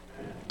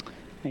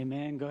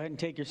Amen. Go ahead and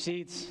take your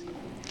seats.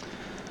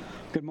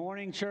 Good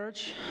morning,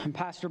 church. I'm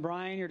Pastor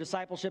Brian, your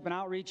discipleship and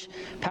outreach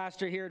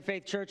pastor here at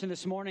Faith Church. And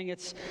this morning,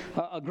 it's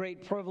a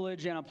great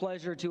privilege and a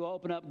pleasure to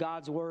open up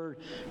God's Word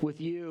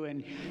with you.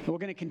 And we're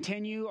going to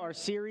continue our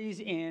series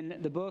in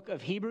the book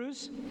of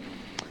Hebrews.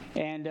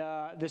 And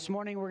this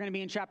morning, we're going to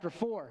be in chapter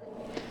 4.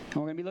 And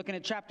we're going to be looking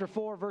at chapter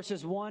 4,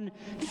 verses 1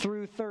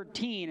 through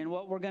 13. And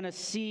what we're going to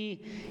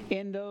see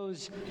in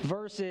those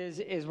verses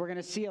is we're going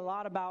to see a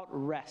lot about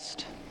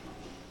rest.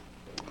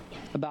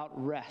 About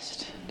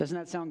rest. Doesn't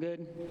that sound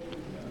good?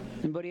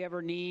 Anybody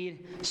ever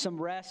need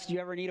some rest? You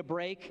ever need a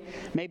break?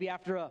 Maybe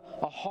after a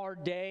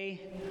hard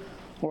day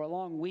or a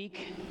long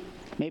week?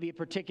 Maybe a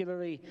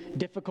particularly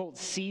difficult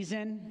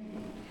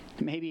season?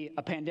 Maybe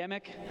a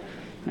pandemic?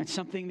 That's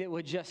something that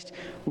would just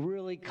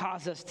really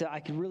cause us to,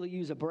 I could really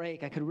use a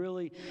break. I could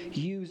really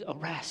use a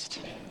rest.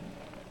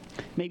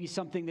 Maybe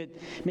something that,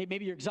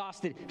 maybe you're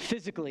exhausted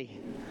physically.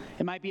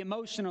 It might be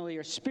emotionally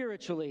or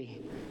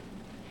spiritually.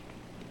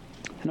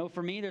 I know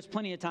for me, there's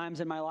plenty of times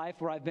in my life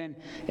where I've been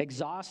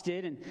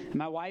exhausted, and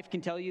my wife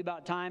can tell you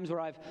about times where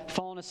I've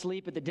fallen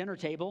asleep at the dinner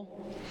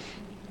table.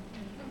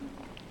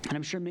 And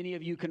I'm sure many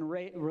of you can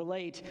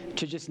relate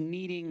to just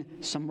needing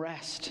some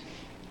rest.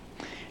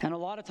 And a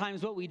lot of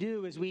times what we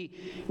do is when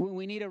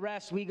we need a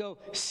rest, we go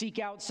seek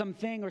out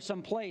something or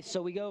some place.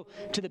 So we go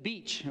to the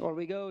beach, or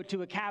we go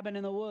to a cabin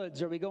in the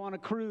woods, or we go on a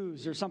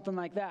cruise or something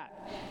like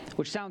that,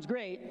 which sounds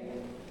great.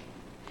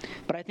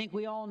 But I think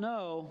we all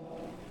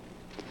know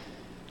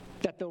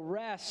that the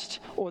rest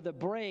or the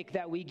break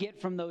that we get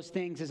from those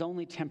things is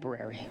only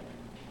temporary.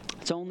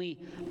 It's only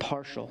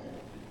partial.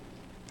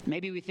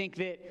 Maybe we think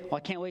that, well, I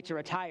can't wait to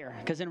retire,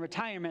 because in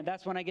retirement,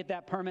 that's when I get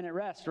that permanent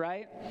rest,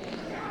 right?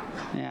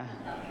 Yeah.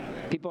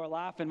 People are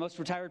laughing. Most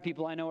retired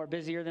people I know are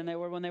busier than they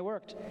were when they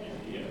worked.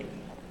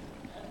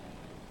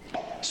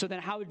 So then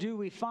how do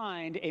we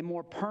find a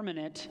more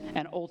permanent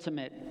and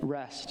ultimate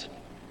rest?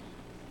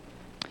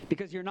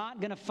 Because you're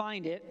not going to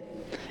find it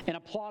in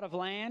a plot of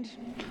land,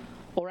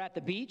 or at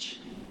the beach,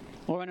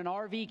 or in an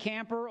RV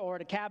camper, or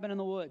at a cabin in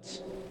the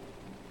woods.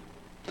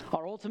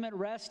 Our ultimate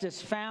rest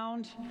is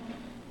found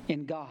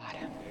in God.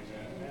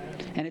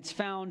 And it's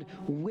found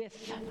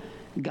with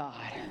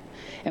God.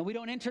 And we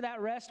don't enter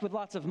that rest with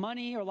lots of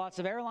money, or lots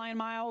of airline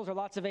miles, or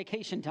lots of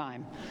vacation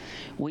time.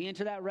 We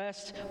enter that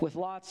rest with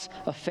lots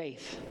of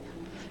faith.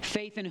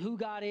 Faith in who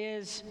God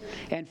is,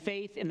 and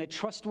faith in the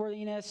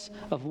trustworthiness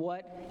of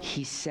what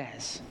He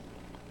says.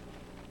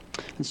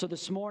 And so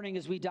this morning,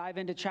 as we dive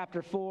into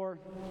chapter 4,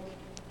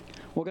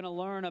 we're going to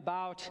learn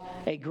about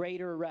a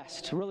greater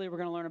rest. Really, we're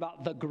going to learn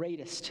about the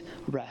greatest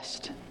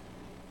rest.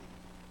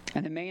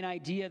 And the main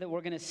idea that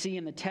we're going to see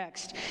in the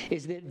text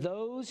is that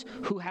those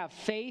who have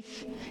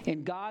faith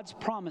in God's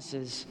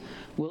promises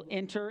will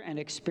enter and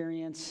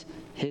experience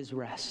His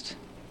rest.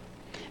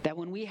 That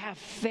when we have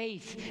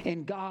faith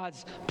in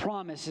God's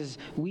promises,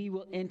 we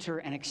will enter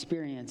and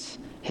experience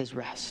His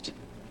rest.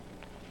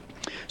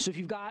 So if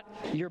you've got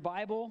your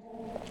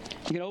Bible,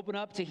 you can open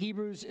up to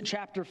Hebrews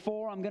chapter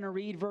 4. I'm going to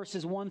read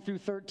verses 1 through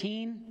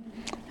 13,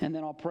 and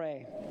then I'll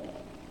pray.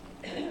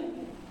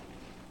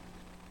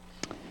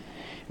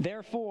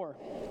 Therefore,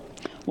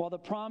 while the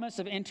promise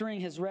of entering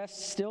His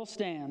rest still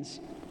stands,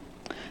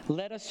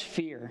 let us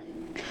fear,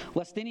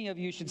 lest any of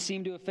you should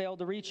seem to have failed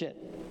to reach it.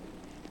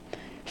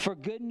 For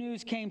good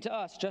news came to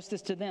us just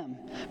as to them,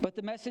 but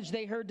the message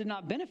they heard did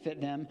not benefit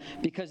them,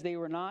 because they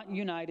were not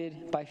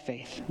united by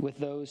faith with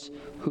those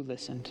who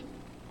listened.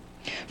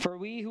 For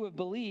we who have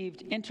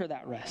believed enter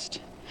that rest.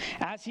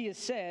 As He has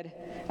said,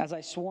 as I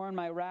swore in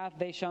my wrath,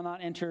 they shall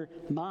not enter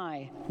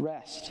my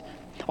rest,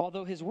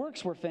 although His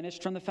works were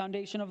finished from the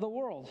foundation of the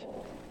world.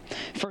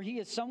 For He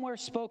has somewhere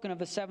spoken of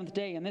the seventh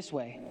day in this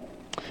way,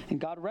 and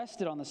God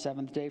rested on the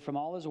seventh day from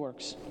all His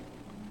works.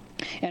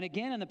 And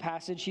again in the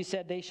passage He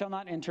said, they shall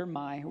not enter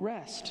my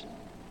rest.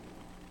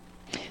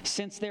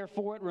 Since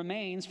therefore it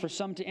remains for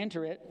some to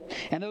enter it,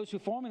 and those who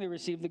formerly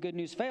received the good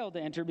news failed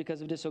to enter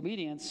because of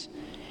disobedience,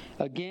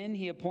 again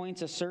He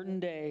appoints a certain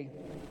day,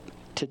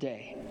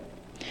 today,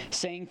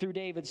 saying through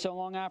David so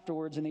long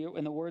afterwards in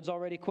the words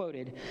already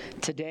quoted,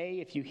 today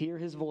if you hear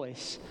His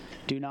voice,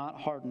 do not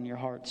harden your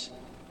hearts.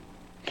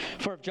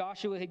 For if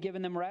Joshua had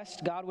given them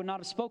rest, God would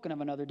not have spoken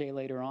of another day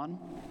later on.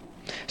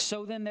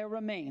 So then there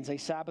remains a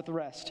Sabbath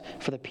rest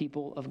for the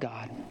people of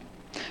God.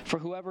 For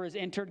whoever has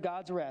entered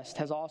God's rest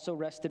has also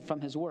rested from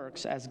his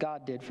works, as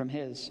God did from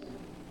His.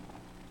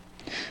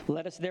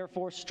 Let us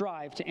therefore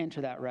strive to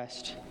enter that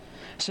rest,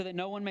 so that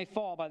no one may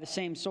fall by the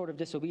same sort of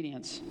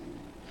disobedience.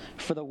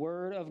 For the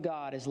word of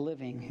God is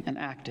living and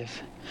active,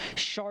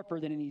 sharper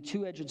than any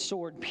two-edged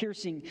sword,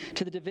 piercing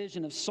to the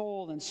division of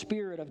soul and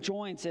spirit, of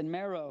joints and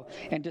marrow,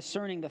 and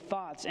discerning the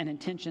thoughts and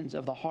intentions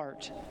of the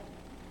heart.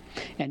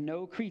 And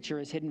no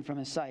creature is hidden from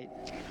His sight,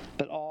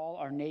 but all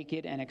are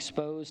naked and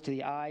exposed to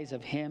the eyes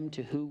of Him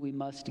to whom we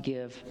must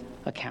give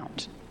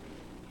account.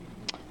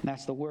 And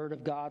that's the word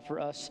of God for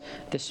us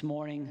this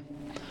morning.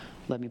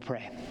 Let me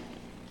pray.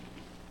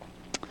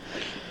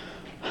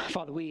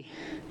 Father, we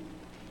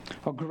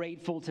We're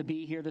grateful to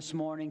be here this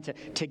morning,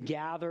 to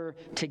gather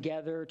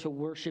together, to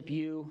worship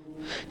you,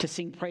 to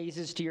sing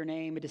praises to your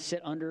name, and to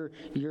sit under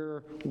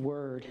your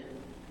word.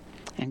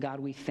 And God,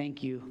 we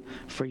thank you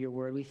for your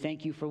word. We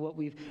thank you for what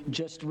we've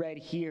just read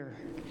here.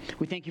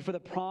 We thank you for the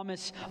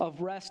promise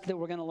of rest that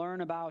we're going to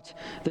learn about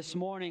this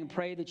morning.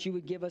 Pray that you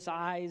would give us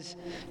eyes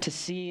to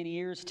see and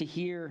ears to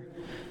hear,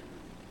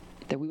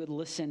 that we would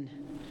listen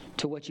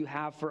to what you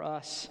have for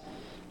us.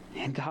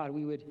 And God,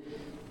 we would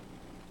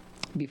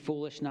be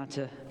foolish not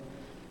to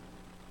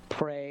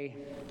pray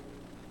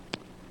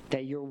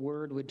that your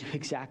word would do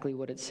exactly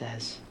what it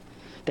says,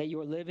 that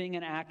your living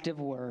and active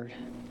word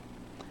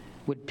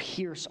would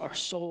pierce our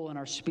soul and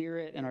our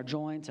spirit and our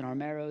joints and our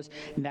marrows,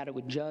 and that it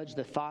would judge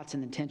the thoughts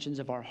and intentions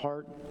of our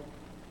heart.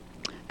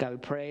 God, we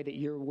pray that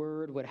your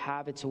word would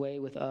have its way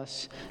with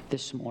us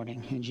this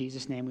morning. In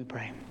Jesus' name we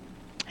pray.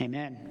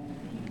 Amen.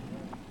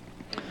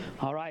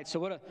 All right, so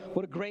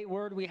what a great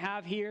word we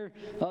have here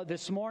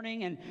this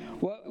morning, and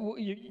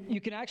you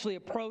can actually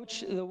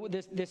approach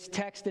this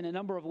text in a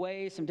number of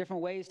ways, some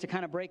different ways to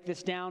kind of break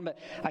this down. But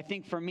I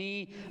think for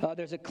me,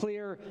 there's a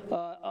clear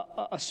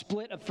a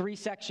split of three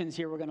sections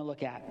here we're going to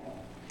look at,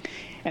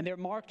 and they're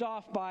marked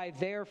off by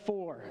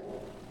therefore.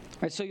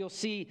 Right, so you'll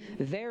see,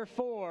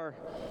 therefore,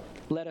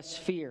 let us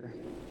fear.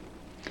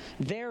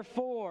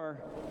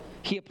 Therefore,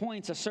 he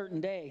appoints a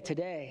certain day,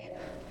 today.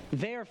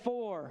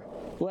 Therefore,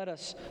 let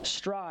us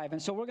strive.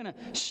 And so we're going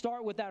to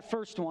start with that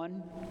first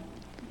one.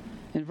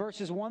 In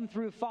verses 1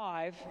 through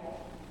 5,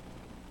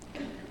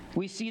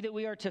 we see that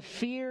we are to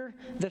fear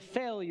the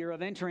failure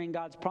of entering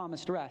God's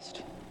promised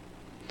rest.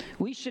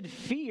 We should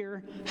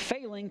fear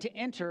failing to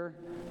enter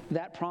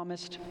that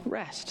promised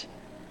rest.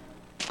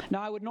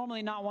 Now, I would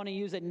normally not want to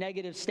use a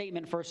negative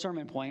statement for a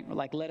sermon point,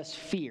 like let us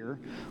fear,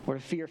 or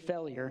fear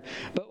failure,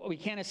 but we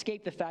can't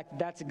escape the fact that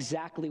that's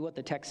exactly what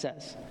the text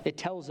says. It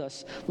tells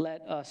us,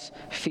 let us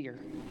fear.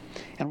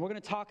 And we're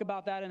going to talk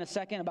about that in a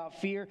second, about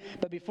fear,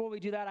 but before we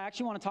do that, I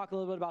actually want to talk a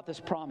little bit about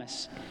this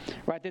promise,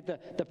 right?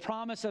 That the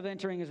promise of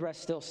entering his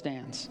rest still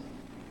stands.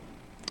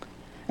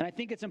 And I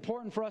think it's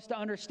important for us to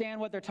understand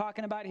what they're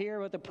talking about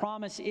here, what the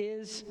promise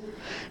is,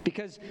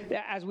 because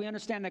as we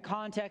understand the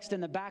context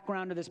and the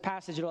background of this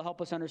passage, it'll help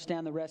us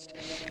understand the rest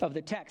of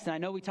the text. And I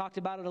know we talked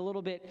about it a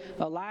little bit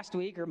last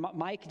week, or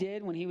Mike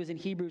did when he was in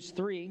Hebrews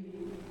 3.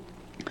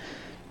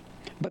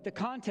 But the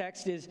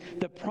context is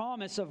the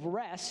promise of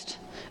rest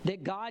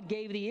that God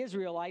gave the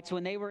Israelites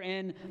when they were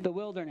in the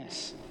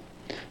wilderness.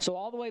 So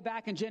all the way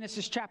back in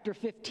Genesis chapter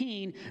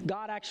 15,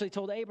 God actually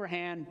told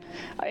Abraham,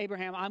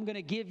 I'm going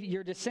to give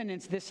your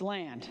descendants this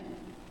land.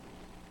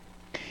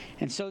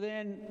 And so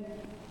then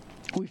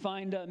we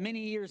find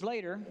many years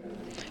later,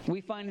 we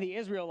find the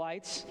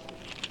Israelites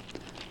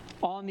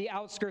on the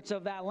outskirts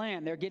of that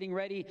land. They're getting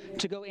ready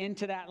to go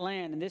into that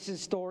land. And this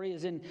story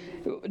is in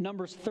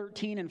Numbers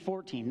 13 and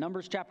 14.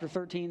 Numbers chapter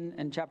 13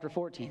 and chapter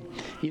 14.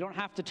 You don't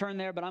have to turn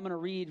there, but I'm going to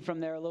read from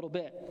there a little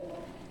bit.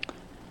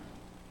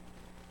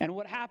 And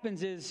what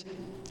happens is,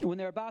 when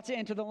they're about to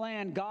enter the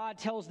land, God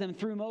tells them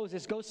through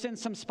Moses, go send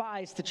some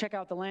spies to check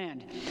out the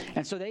land.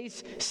 And so they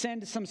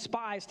send some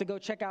spies to go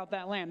check out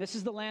that land. This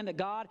is the land that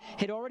God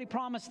had already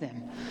promised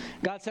them.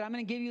 God said, I'm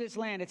going to give you this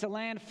land. It's a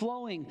land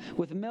flowing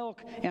with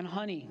milk and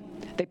honey.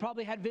 They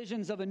probably had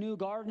visions of a new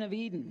Garden of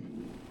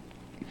Eden.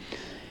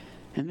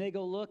 And they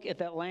go look at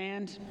that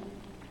land,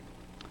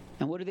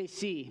 and what do they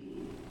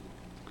see?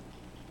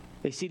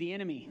 They see the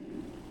enemy.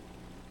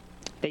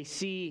 They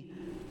see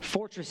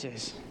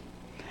fortresses,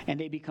 and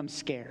they become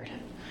scared,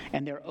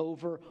 and they're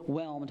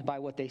overwhelmed by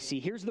what they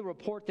see. Here's the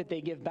report that they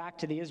give back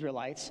to the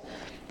Israelites,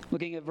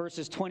 looking at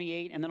verses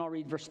 28, and then I'll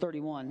read verse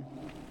 31.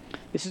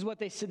 This is what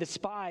the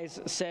spies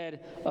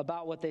said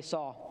about what they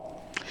saw.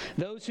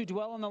 Those who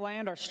dwell in the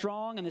land are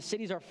strong, and the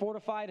cities are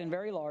fortified and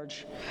very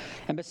large.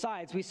 And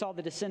besides, we saw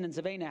the descendants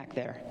of Anak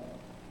there.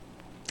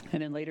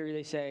 And then later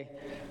they say,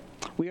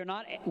 we are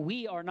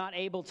not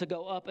able to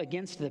go up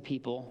against the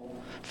people,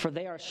 for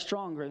they are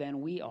stronger than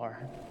we are.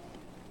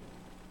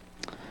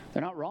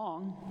 They're not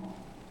wrong,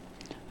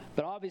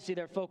 but obviously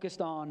they're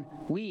focused on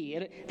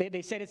we.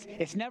 They said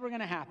it's never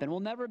going to happen.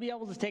 We'll never be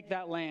able to take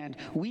that land.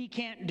 We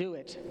can't do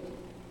it.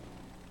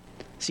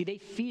 See, they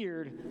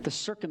feared the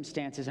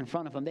circumstances in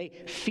front of them. They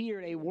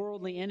feared a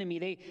worldly enemy.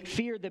 They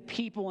feared the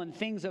people and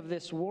things of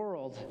this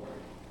world.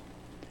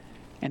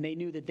 And they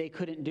knew that they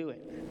couldn't do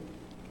it.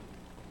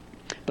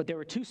 But there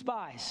were two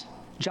spies,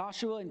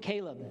 Joshua and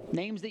Caleb,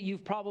 names that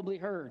you've probably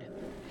heard.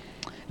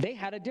 They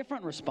had a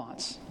different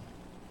response.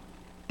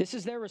 This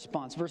is their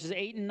response, verses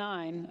 8 and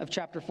 9 of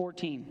chapter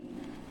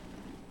 14.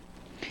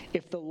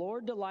 If the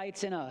Lord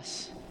delights in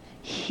us,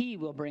 he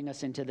will bring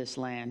us into this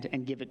land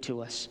and give it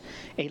to us,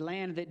 a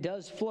land that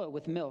does flow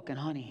with milk and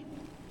honey.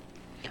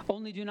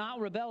 Only do not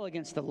rebel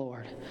against the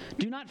Lord.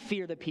 Do not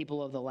fear the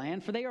people of the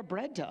land, for they are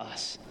bread to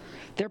us.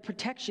 Their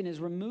protection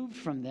is removed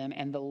from them,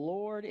 and the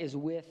Lord is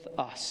with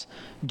us.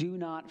 Do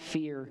not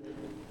fear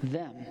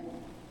them.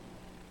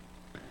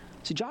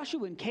 So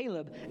Joshua and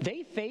Caleb,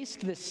 they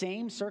faced the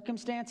same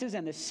circumstances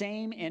and the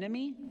same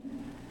enemy,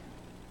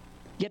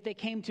 yet they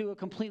came to a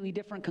completely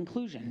different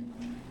conclusion.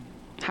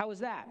 How is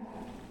that?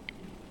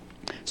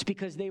 It's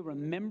because they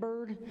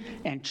remembered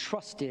and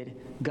trusted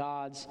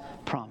God's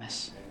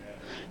promise.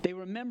 They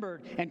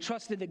remembered and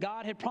trusted that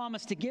God had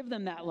promised to give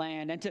them that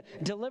land and to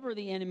deliver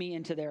the enemy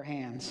into their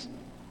hands.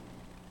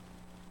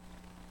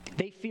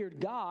 They feared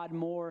God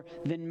more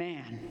than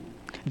man.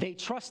 They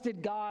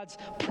trusted God's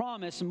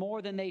promise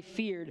more than they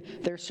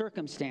feared their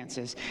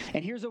circumstances.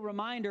 And here's a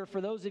reminder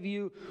for those of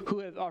you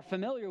who are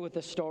familiar with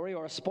the story,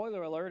 or a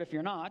spoiler alert if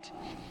you're not.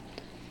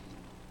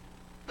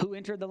 Who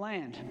entered the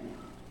land?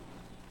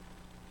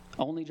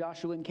 Only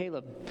Joshua and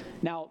Caleb.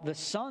 Now, the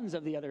sons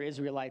of the other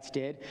Israelites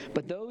did,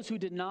 but those who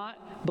did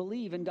not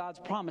believe in God's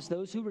promise,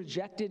 those who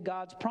rejected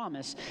God's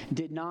promise,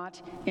 did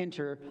not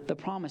enter the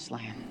promised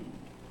land.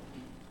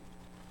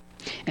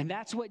 And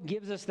that's what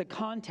gives us the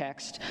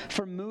context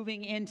for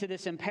moving into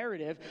this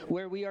imperative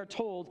where we are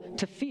told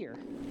to fear,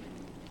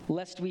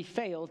 lest we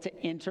fail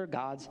to enter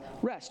God's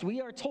rest.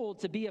 We are told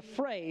to be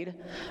afraid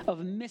of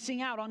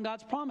missing out on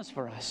God's promise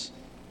for us.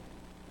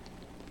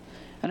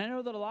 And I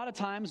know that a lot of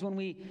times when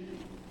we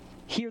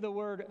hear the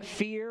word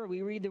fear,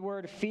 we read the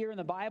word fear in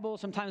the Bible,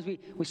 sometimes we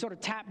sort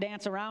of tap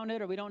dance around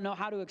it, or we don't know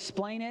how to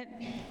explain it.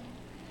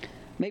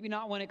 Maybe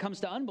not when it comes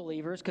to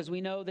unbelievers, because we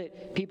know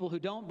that people who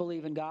don't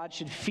believe in God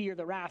should fear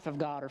the wrath of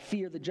God or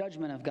fear the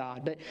judgment of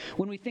God. But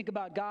when we think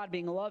about God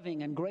being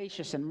loving and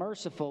gracious and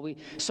merciful, we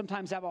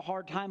sometimes have a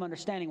hard time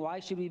understanding, why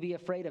should we be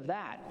afraid of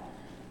that?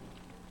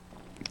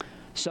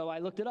 So I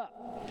looked it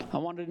up. I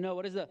wanted to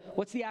know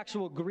what's the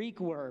actual Greek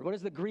word? What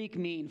does the Greek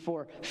mean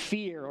for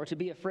fear or to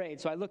be afraid?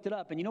 So I looked it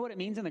up, and you know what it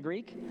means in the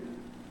Greek?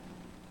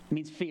 It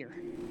means fear.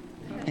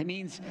 It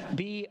means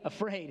be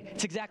afraid.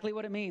 It's exactly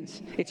what it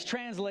means. It's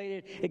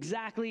translated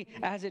exactly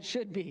as it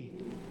should be.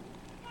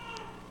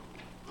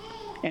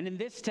 And in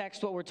this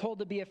text, what we're told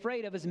to be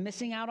afraid of is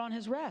missing out on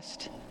his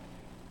rest.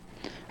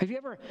 Have you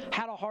ever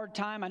had a hard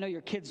time? I know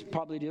your kids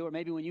probably do, or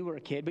maybe when you were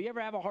a kid, but you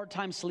ever have a hard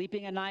time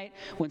sleeping at night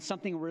when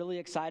something really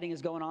exciting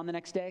is going on the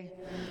next day?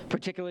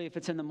 Particularly if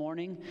it's in the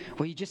morning,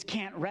 where you just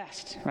can't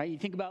rest, right? You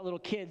think about little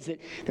kids, that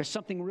there's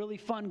something really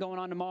fun going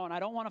on tomorrow, and I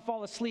don't want to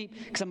fall asleep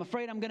because I'm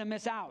afraid I'm going to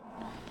miss out.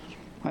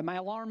 My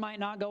alarm might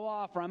not go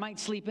off, or I might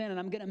sleep in, and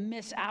I'm going to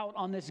miss out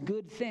on this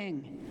good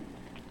thing.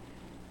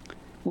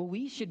 Well,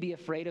 we should be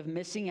afraid of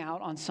missing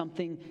out on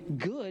something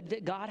good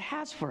that God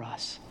has for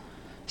us.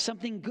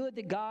 Something good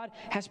that God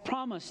has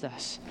promised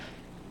us.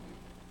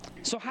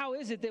 So how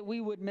is it that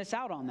we would miss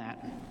out on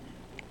that?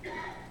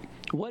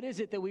 What is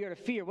it that we are to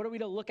fear? What are we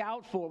to look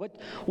out for?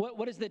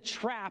 What is the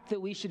trap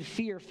that we should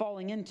fear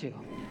falling into?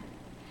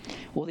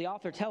 Well, the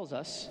author tells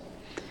us.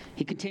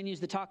 He continues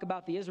to talk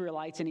about the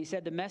Israelites, and he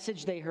said the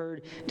message they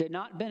heard did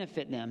not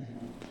benefit them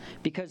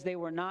because they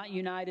were not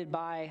united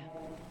by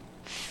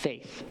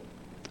faith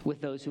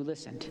with those who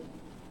listened.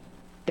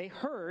 They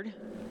heard,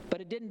 but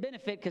it didn't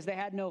benefit because they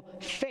had no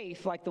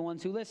faith like the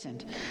ones who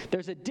listened.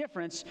 There's a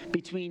difference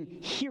between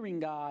hearing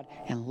God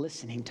and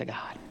listening to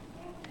God.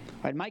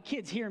 All right, my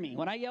kids hear me.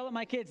 When I yell at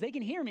my kids, they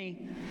can hear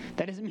me.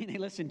 That doesn't mean they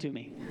listen to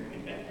me.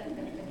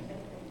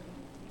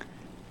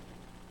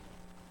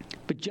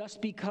 But just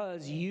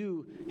because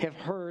you have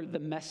heard the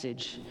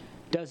message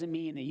doesn't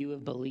mean that you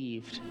have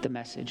believed the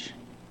message.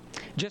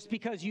 Just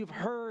because you've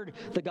heard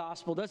the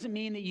gospel doesn't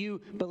mean that you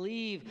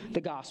believe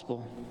the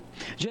gospel.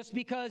 Just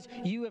because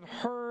you have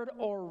heard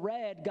or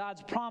read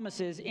God's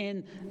promises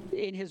in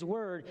his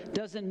word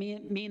doesn't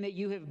mean that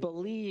you have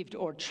believed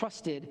or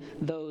trusted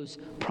those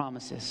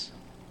promises.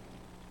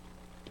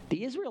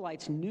 The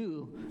Israelites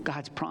knew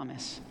God's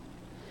promise.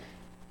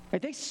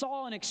 They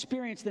saw and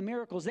experienced the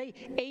miracles. They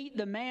ate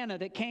the manna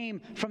that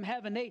came from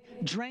heaven. They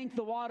drank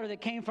the water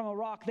that came from a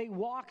rock. They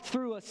walked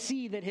through a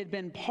sea that had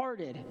been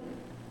parted.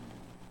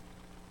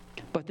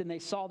 But then they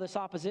saw this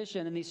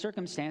opposition and these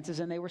circumstances,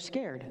 and they were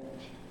scared.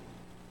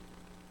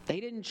 They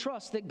didn't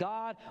trust that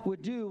God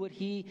would do what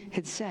he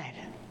had said.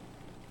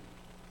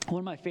 One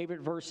of my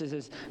favorite verses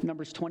is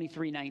Numbers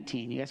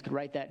 23:19. You guys could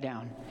write that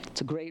down.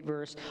 It's a great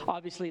verse.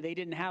 Obviously, they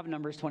didn't have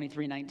Numbers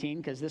 23:19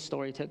 because this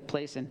story took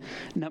place in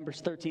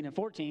Numbers 13 and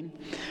 14.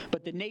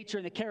 But the nature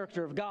and the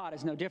character of God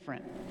is no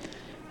different.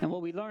 And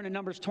what we learn in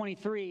Numbers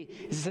 23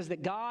 is it says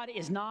that God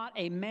is not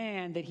a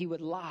man that he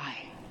would lie,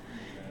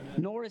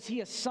 nor is he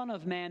a son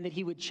of man that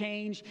he would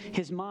change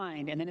his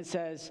mind. And then it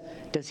says,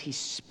 does he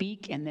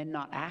speak and then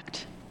not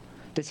act?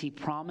 Does he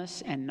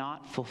promise and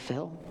not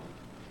fulfill?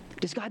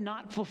 Does God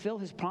not fulfill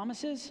his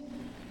promises?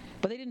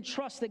 But they didn't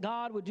trust that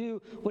God would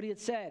do what he had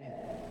said.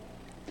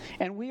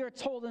 And we are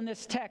told in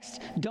this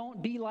text,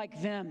 don't be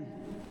like them.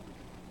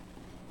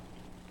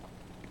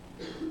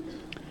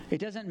 It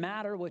doesn't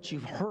matter what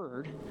you've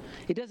heard.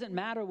 It doesn't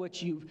matter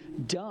what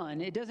you've done.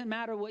 It doesn't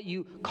matter what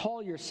you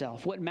call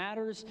yourself. What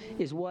matters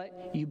is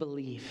what you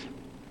believe.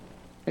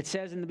 It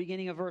says in the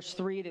beginning of verse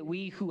 3 that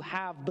we who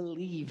have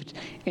believed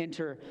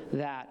enter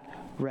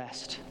that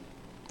rest.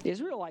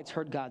 Israelites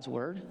heard God's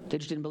word. They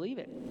just didn't believe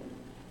it.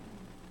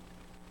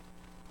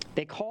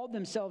 They called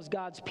themselves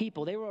God's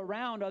people. They were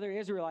around other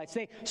Israelites.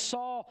 They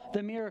saw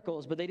the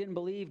miracles, but they didn't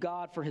believe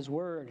God for his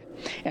word.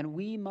 And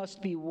we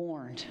must be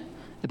warned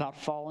about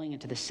falling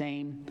into the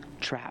same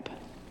trap.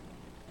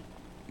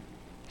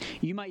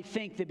 You might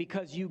think that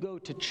because you go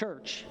to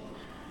church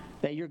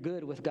that you're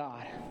good with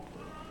God.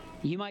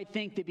 You might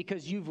think that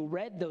because you've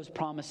read those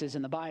promises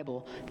in the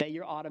Bible that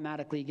you're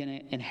automatically going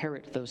to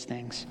inherit those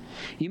things.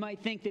 You might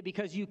think that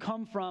because you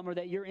come from or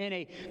that you're in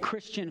a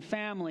Christian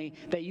family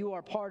that you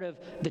are part of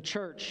the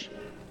church.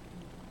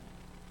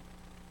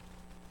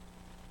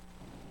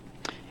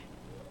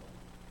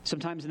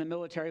 Sometimes in the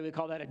military, we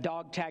call that a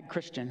dog tag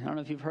Christian. I don't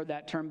know if you've heard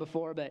that term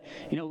before, but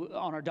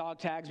on our dog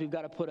tags, we've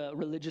got to put a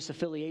religious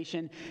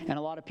affiliation, and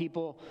a lot of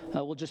people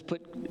will just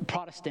put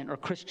Protestant or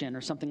Christian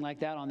or something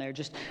like that on there,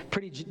 just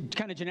pretty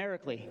kind of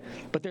generically.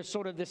 But there's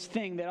sort of this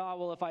thing that,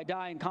 if I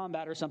die in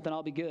combat or something,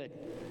 I'll be good.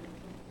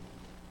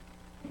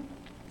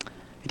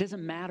 It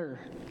doesn't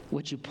matter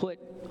what you put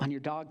on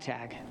your dog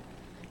tag.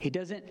 It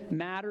doesn't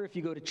matter if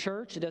you go to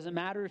church. It doesn't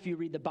matter if you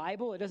read the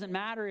Bible. It doesn't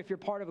matter if you're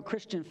part of a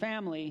Christian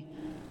family.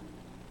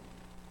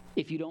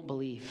 If you don't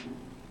believe,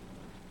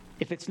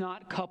 if it's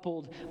not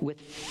coupled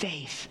with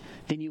faith,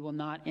 then you will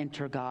not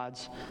enter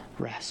God's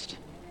rest.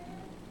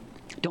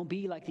 Don't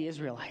be like the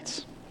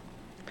Israelites.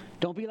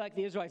 Don't be like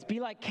the Israelites. Be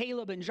like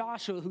Caleb and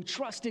Joshua who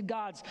trusted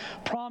God's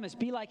promise.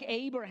 Be like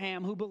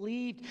Abraham who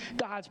believed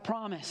God's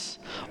promise.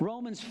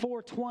 Romans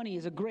 4:20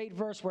 is a great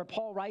verse where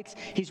Paul writes,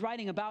 he's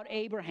writing about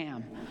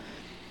Abraham.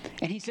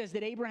 And he says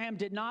that Abraham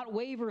did not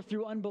waver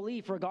through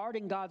unbelief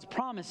regarding God's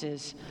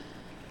promises.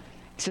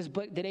 It says,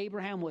 but that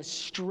Abraham was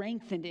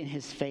strengthened in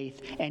his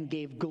faith and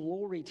gave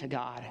glory to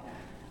God.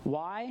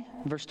 Why?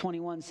 Verse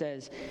 21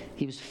 says,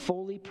 he was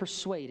fully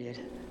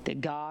persuaded that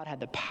God had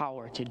the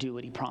power to do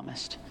what he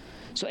promised.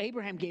 So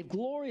Abraham gave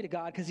glory to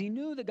God because he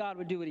knew that God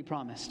would do what he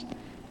promised.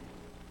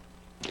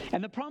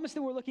 And the promise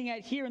that we're looking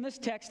at here in this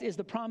text is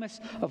the promise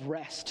of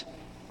rest.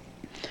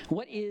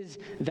 What is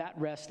that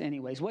rest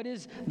anyways? What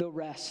is the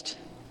rest?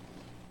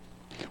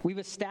 We've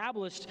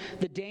established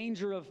the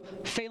danger of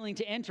failing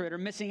to enter it or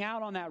missing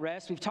out on that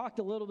rest. We've talked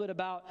a little bit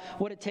about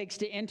what it takes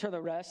to enter the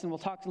rest, and we'll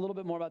talk a little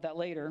bit more about that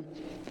later.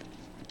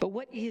 But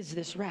what is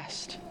this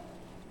rest?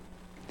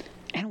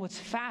 And what's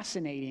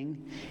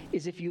fascinating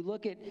is if you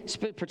look at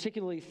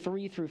particularly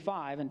 3 through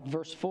 5 and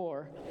verse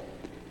 4,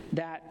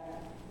 that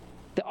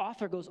the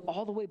author goes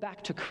all the way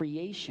back to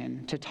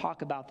creation to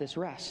talk about this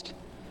rest.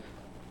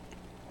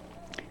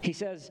 He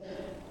says,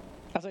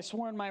 as I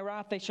swore in my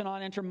wrath, they shall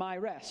not enter my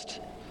rest.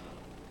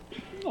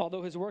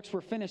 Although his works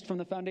were finished from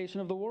the foundation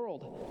of the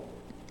world.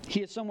 He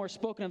has somewhere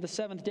spoken of the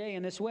seventh day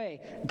in this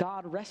way.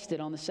 God rested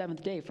on the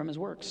seventh day from his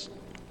works.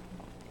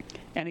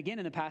 And again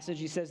in the passage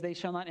he says, they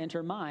shall not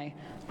enter my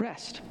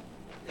rest.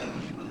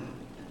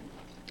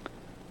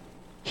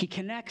 He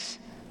connects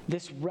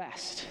this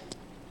rest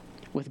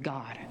with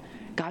God.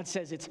 God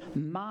says it's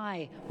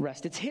my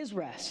rest. It's his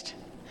rest.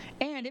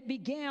 And it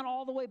began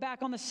all the way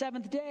back on the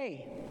seventh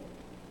day.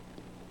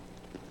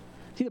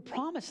 See, the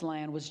promised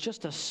land was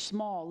just a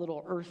small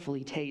little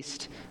earthly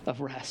taste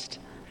of rest.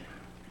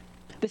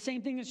 The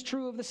same thing is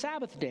true of the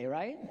Sabbath day,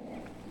 right?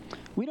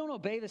 We don't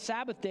obey the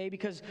Sabbath day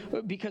because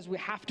we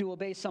have to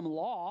obey some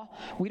law.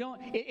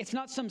 It's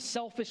not some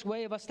selfish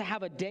way of us to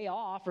have a day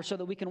off or so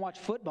that we can watch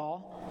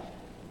football.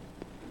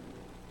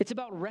 It's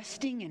about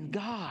resting in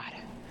God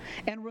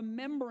and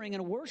remembering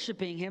and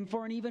worshiping him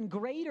for an even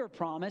greater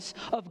promise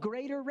of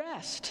greater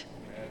rest.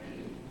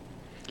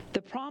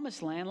 The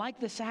promised land, like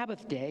the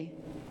Sabbath day,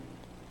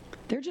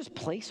 they're just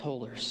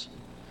placeholders.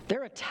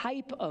 They're a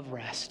type of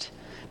rest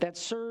that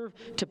serve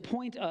to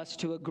point us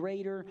to a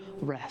greater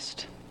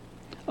rest.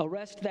 A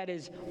rest that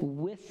is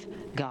with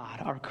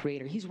God, our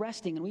Creator. He's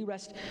resting and we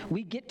rest.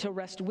 We get to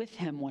rest with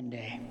him one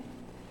day.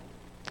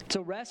 It's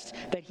a rest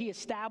that he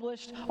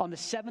established on the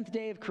seventh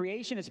day of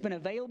creation. It's been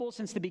available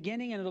since the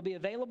beginning and it'll be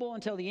available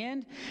until the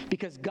end.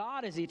 Because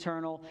God is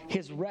eternal,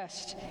 his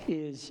rest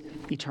is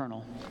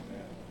eternal.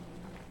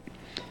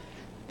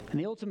 And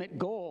the ultimate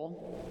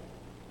goal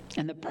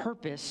and the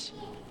purpose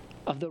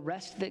of the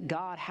rest that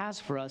God has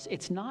for us,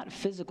 it's not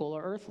physical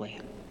or earthly.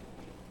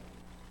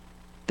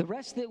 The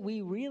rest that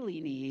we really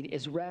need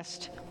is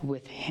rest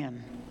with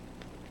him.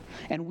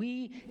 And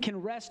we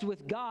can rest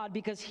with God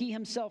because he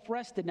himself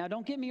rested. Now,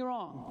 don't get me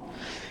wrong.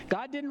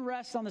 God didn't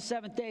rest on the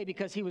seventh day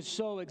because he was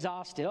so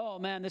exhausted. Oh,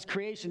 man, this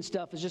creation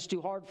stuff is just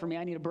too hard for me.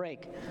 I need a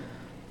break.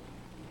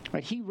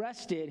 Right? He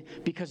rested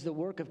because the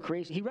work of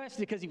creation. He rested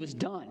because he was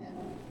done.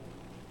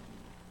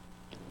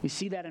 We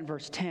see that in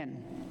verse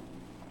 10.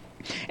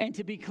 And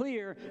to be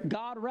clear,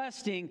 God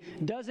resting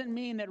doesn't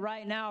mean that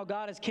right now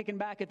God is kicking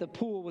back at the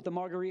pool with the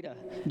margarita,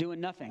 doing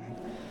nothing.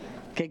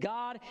 Okay,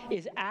 God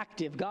is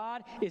active.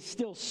 God is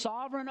still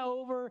sovereign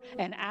over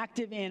and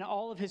active in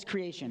all of his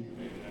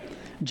creation.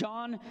 In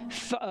John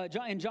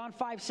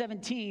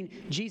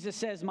 5:17, Jesus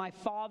says, my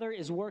Father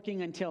is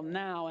working until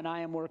now and I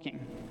am working.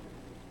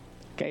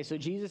 Okay, so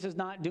Jesus is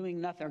not doing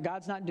nothing, or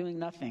God's not doing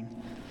nothing.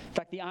 In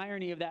fact, the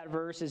irony of that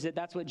verse is that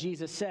that's what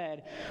Jesus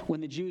said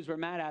when the Jews were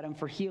mad at him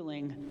for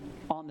healing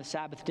on the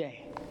Sabbath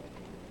day.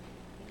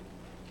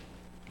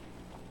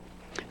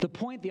 The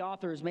point the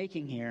author is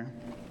making here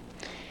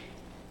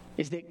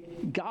is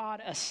that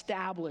God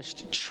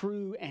established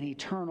true and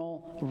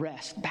eternal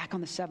rest back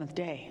on the seventh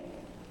day.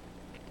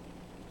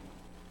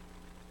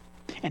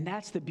 And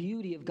that's the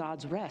beauty of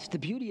God's rest. The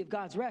beauty of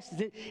God's rest is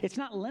that it's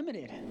not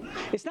limited.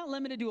 It's not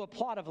limited to a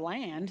plot of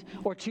land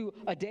or to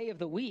a day of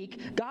the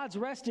week. God's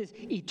rest is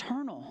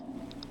eternal,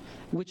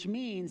 which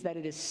means that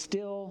it is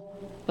still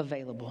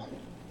available.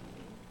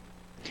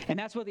 And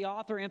that's what the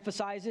author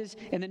emphasizes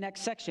in the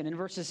next section, in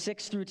verses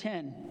 6 through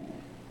 10.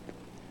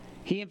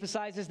 He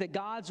emphasizes that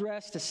God's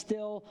rest is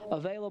still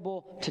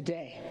available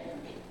today.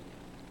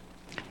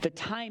 The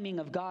timing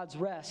of God's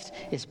rest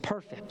is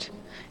perfect,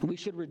 and we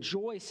should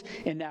rejoice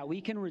in that. We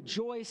can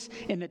rejoice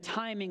in the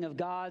timing of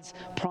God's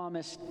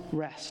promised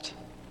rest.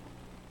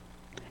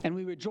 And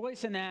we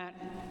rejoice in that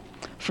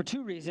for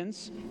two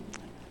reasons,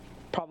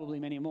 probably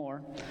many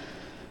more.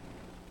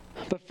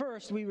 But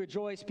first, we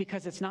rejoice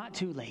because it's not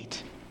too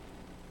late.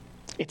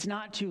 It's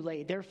not too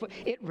late. Therefore,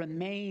 it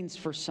remains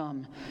for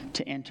some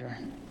to enter.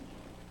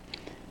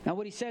 Now,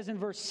 what he says in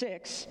verse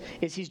 6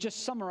 is he's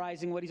just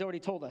summarizing what he's already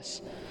told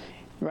us,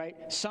 right?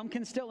 Some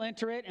can still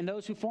enter it, and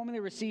those who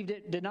formerly received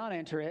it did not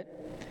enter it.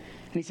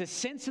 And he says,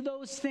 since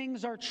those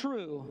things are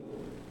true,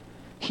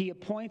 he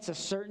appoints a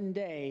certain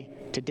day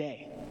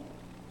today.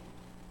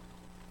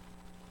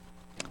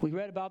 We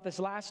read about this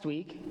last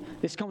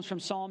week. This comes from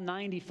Psalm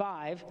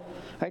 95.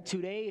 Right?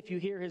 Today, if you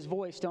hear his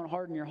voice, don't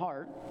harden your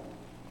heart.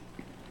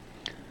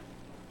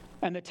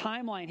 And the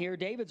timeline here,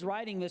 David's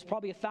writing this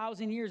probably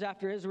 1,000 years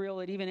after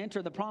Israel had even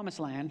entered the promised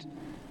land.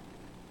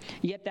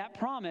 Yet that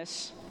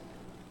promise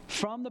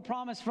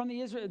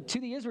to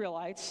the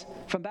Israelites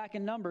from back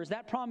in Numbers,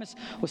 that promise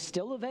was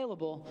still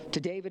available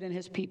to David and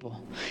his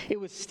people. It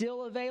was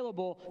still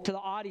available to the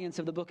audience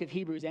of the book of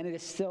Hebrews, and it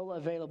is still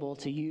available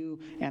to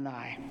you and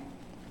I.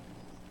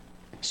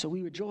 So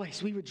we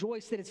rejoice. We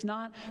rejoice that it's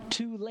not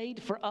too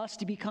late for us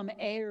to become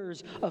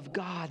heirs of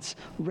God's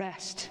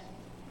rest.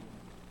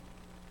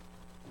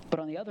 But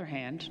on the other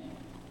hand,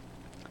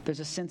 there's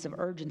a sense of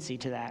urgency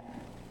to that.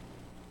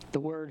 The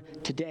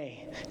word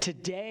today.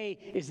 Today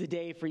is the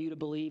day for you to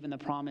believe in the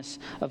promise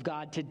of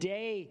God.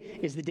 Today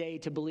is the day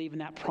to believe in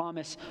that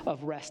promise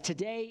of rest.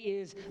 Today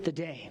is the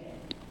day.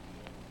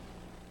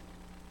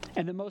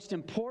 And the most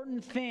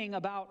important thing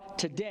about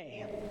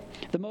today,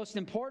 the most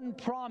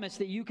important promise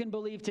that you can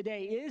believe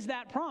today is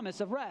that promise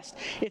of rest.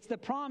 It's the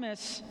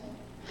promise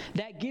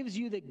that gives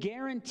you the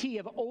guarantee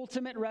of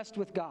ultimate rest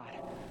with God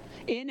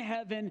in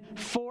heaven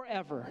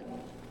forever.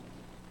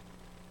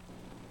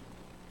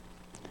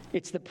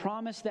 It's the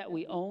promise that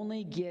we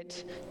only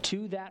get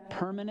to that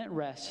permanent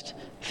rest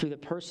through the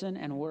person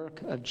and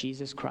work of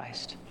Jesus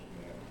Christ.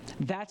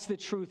 That's the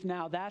truth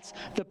now. That's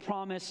the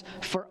promise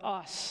for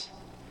us,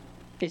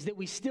 is that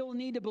we still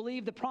need to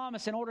believe the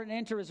promise in order to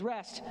enter his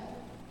rest.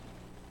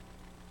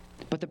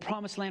 But the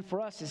promised land for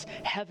us is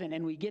heaven,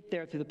 and we get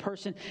there through the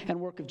person and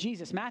work of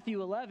Jesus. In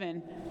Matthew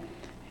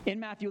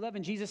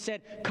 11, Jesus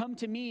said, "Come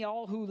to me,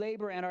 all who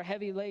labor and are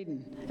heavy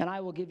laden, and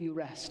I will give you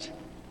rest."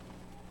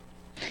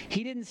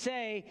 He didn't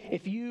say,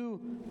 if you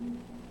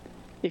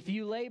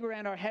labor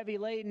and are heavy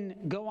laden,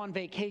 go on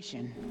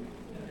vacation.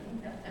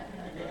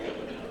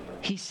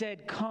 He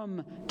said,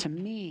 come to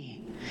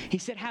me. He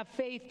said, have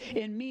faith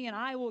in me, and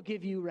I will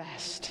give you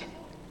rest.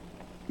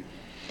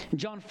 In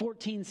John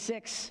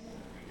 14:6,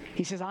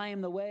 he says, I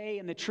am the way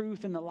and the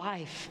truth and the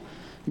life.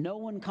 No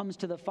one comes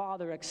to the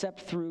Father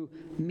except through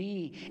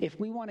me. If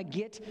we want to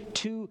get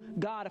to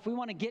God, if we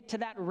want to get to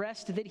that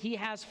rest that he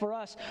has for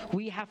us,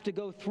 we have to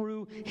go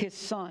through his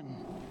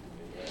Son.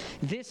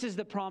 This is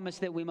the promise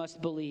that we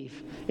must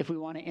believe if we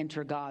want to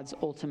enter God's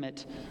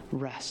ultimate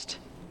rest.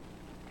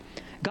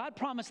 God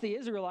promised the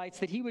Israelites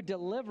that he would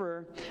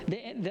deliver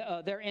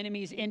their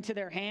enemies into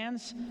their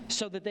hands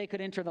so that they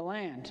could enter the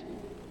land.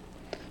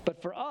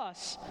 But for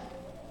us,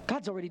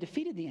 God's already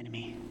defeated the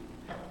enemy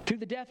through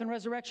the death and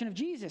resurrection of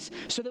Jesus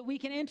so that we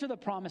can enter the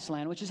promised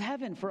land, which is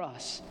heaven for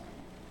us.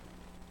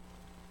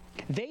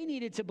 They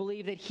needed to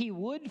believe that he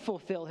would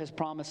fulfill his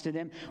promise to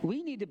them.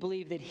 We need to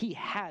believe that he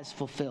has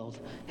fulfilled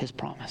his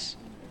promise.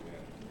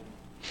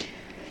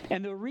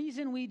 And the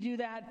reason we do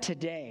that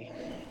today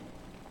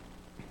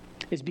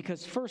is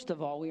because, first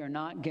of all, we are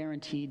not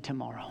guaranteed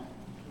tomorrow.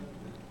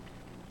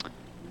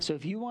 So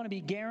if you want to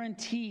be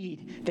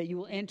guaranteed that you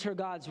will enter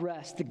God's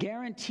rest, the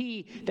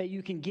guarantee that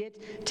you can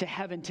get to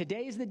heaven,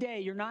 today's the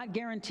day. You're not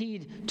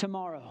guaranteed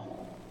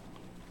tomorrow.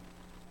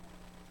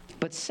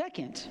 But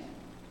second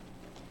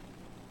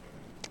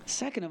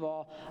of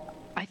all,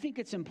 I think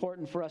it's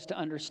important for us to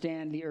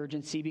understand the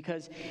urgency,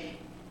 because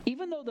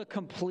even though the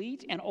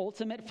complete and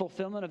ultimate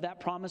fulfillment of that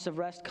promise of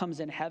rest comes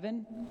in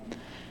heaven,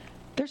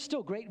 there's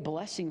still great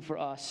blessing for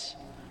us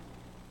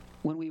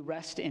when we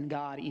rest in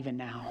God even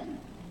now.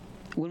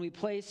 When we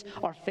place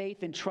our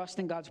faith and trust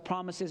in God's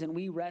promises and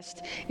we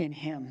rest in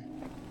him.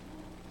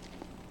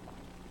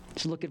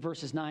 Let's look at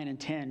verses 9 and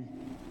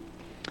 10.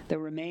 There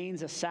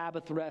remains a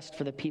Sabbath rest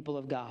for the people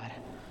of God.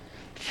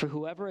 For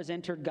whoever has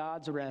entered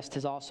God's rest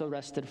has also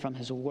rested from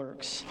his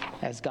works,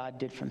 as God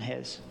did from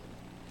his.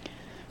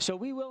 So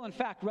we will, in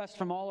fact, rest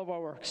from all of our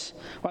works.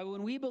 Right?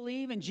 When we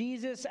believe in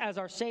Jesus as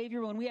our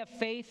Savior, when we have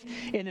faith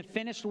in the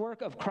finished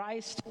work of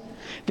Christ,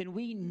 then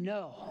we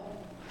know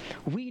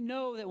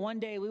that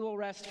one day we will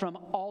rest from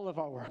all of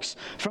our works,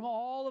 from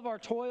all of our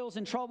toils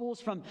and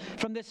troubles, from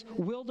this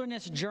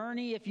wilderness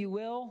journey, if you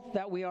will,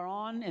 that we are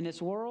on in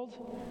this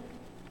world.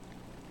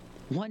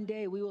 One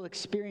day we will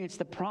experience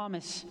the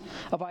promise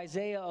of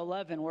Isaiah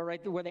 11,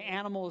 where the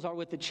animals are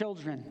with the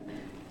children.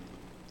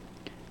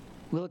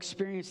 We'll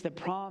experience the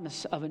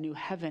promise of a new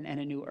heaven and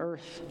a new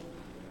earth.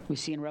 We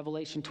see in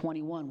Revelation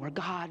 21, where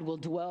God will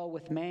dwell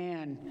with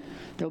man.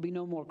 There will be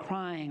no more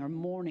crying or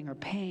mourning or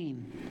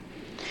pain.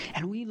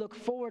 And we look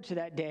forward to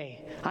that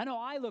day. I know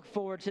I look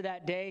forward to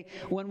that day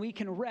when we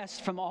can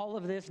rest from all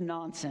of this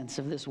nonsense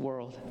of this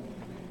world.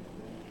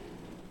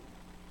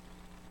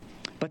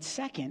 But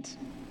second,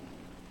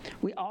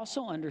 we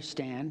also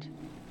understand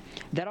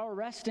that our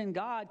rest in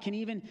God can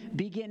even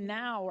begin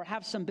now or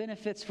have some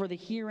benefits for the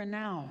here and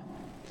now.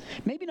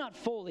 Maybe not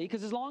fully,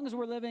 because as long as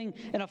we're living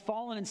in a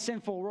fallen and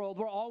sinful world,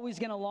 we're always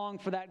going to long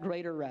for that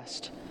greater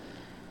rest.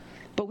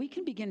 But we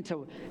can begin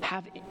to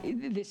have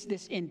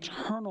this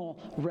internal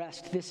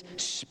rest, this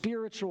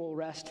spiritual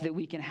rest that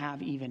we can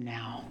have even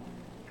now.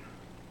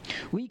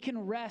 We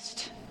can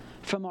rest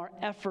from our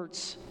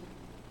efforts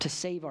to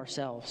save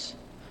ourselves.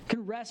 We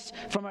can rest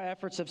from our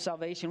efforts of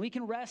salvation. We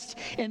can rest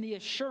in the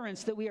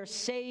assurance that we are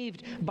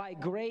saved by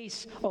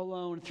grace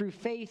alone, through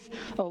faith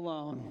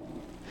alone.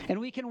 And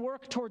we can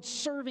work towards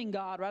serving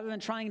God rather than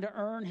trying to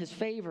earn His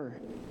favor.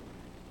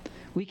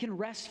 We can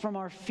rest from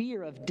our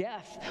fear of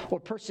death or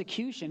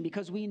persecution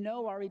because we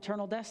know our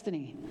eternal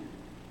destiny.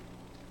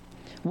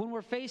 When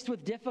we're faced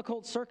with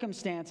difficult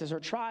circumstances or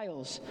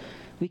trials,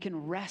 we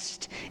can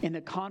rest in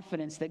the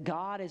confidence that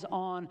God is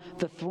on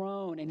the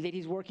throne and that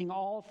He's working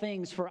all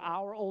things for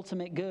our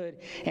ultimate good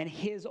and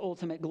His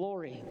ultimate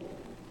glory.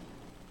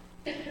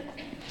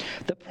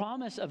 The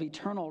promise of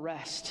eternal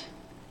rest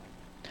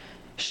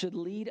should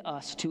lead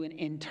us to an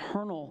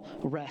internal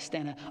rest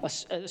and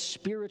a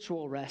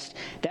spiritual rest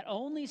that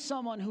only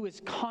someone who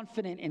is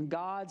confident in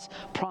God's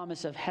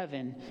promise of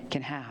heaven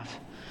can have.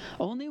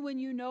 Only when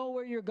you know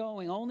where you're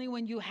going, only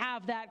when you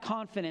have that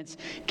confidence,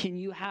 can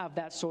you have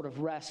that sort of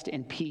rest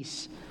and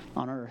peace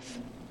on earth.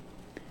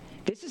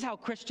 This is how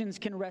Christians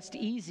can rest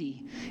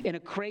easy in a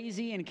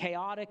crazy and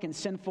chaotic and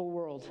sinful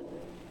world.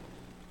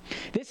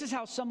 This is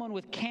how someone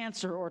with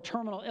cancer or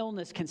terminal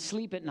illness can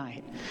sleep at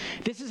night.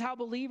 This is how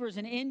believers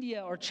in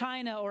India or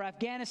China or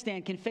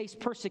Afghanistan can face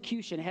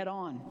persecution head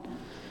on.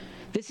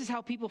 This is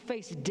how people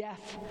face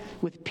death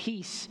with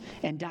peace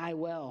and die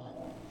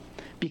well,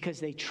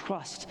 because they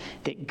trust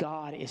that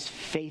God is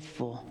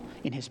faithful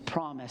in His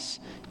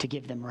promise to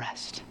give them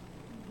rest.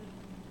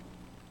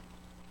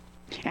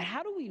 And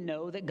how do we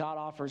know that God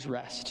offers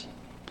rest?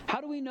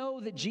 How do we know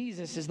that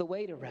Jesus is the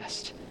way to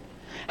rest?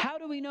 How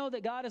do we know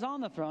that God is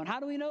on the throne?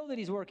 How do we know that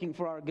He's working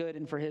for our good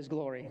and for His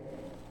glory?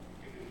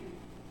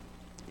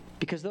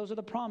 Because those are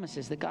the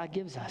promises that God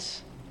gives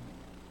us.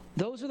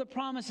 Those are the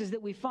promises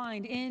that we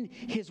find in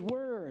His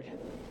Word.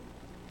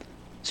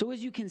 So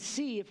as you can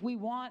see, if we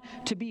want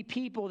to be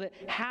people that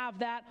have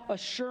that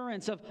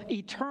assurance of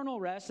eternal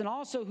rest and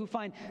also who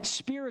find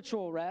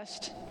spiritual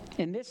rest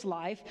in this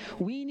life,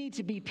 we need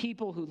to be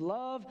people who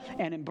love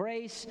and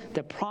embrace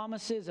the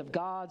promises of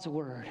God's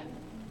Word.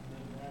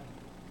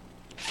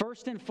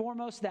 First and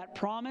foremost, that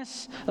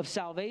promise of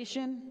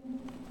salvation,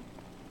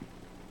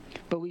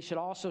 but we should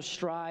also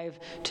strive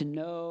to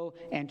know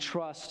and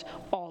trust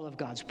all of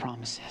God's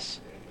promises.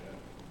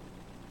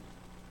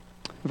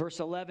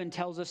 Verse 11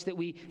 tells us that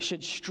we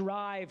should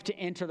strive to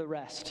enter the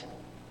rest.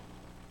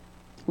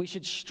 We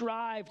should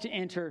strive to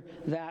enter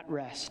that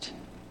rest.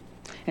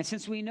 And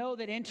since we know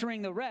that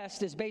entering the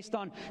rest is based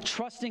on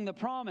trusting the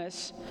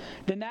promise,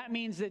 then that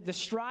means that the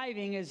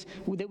striving is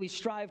that we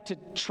strive to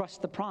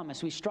trust the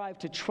promise. We strive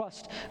to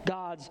trust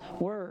God's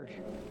Word.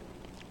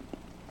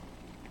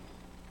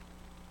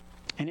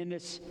 And in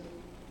this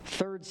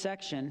third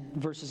section,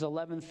 verses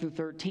 11 through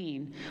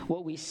 13,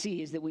 what we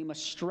see is that we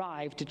must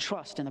strive to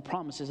trust in the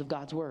promises of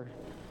God's Word.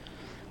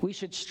 We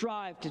should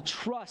strive to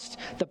trust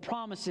the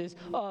promises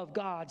of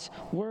God's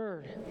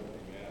Word.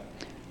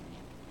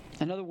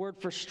 Another word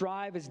for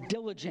strive is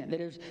diligent.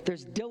 That is,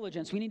 there's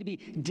diligence. We need to be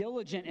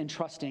diligent in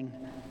trusting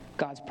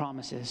God's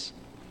promises.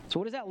 So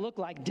what does that look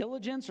like?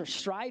 Diligence or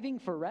striving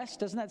for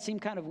rest? Doesn't that seem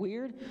kind of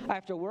weird? I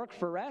have to work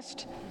for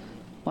rest?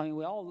 Well, I mean,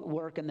 we all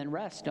work and then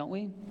rest, don't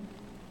we?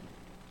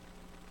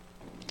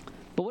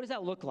 But what does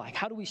that look like?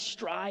 How do we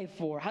strive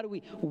for? How do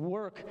we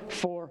work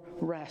for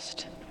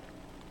rest?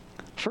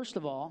 First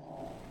of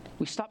all,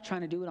 we stop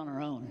trying to do it on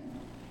our own.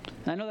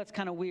 And I know that's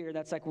kind of weird.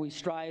 That's like we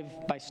strive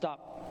by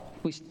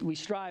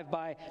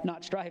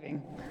not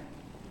striving.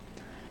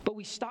 But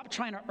we stop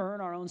trying to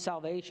earn our own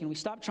salvation. We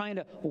stop trying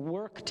to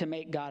work to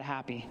make God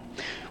happy.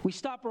 We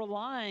stop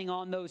relying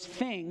on those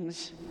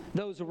things,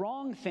 those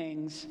wrong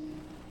things,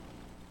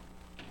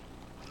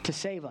 to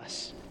save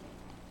us.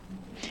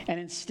 And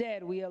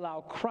instead, we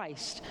allow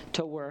Christ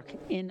to work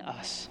in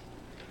us.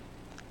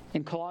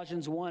 In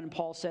Colossians 1,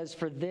 Paul says,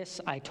 "For this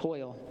I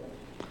toil,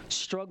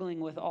 struggling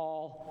with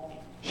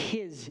all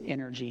His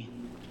energy,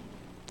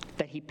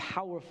 that He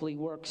powerfully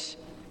works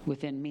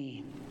within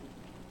me.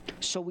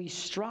 So we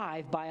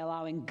strive by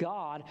allowing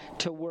God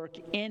to work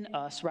in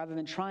us rather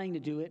than trying to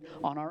do it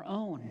on our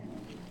own.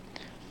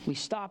 We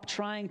stop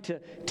trying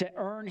to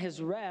earn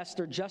His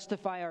rest or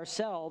justify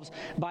ourselves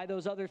by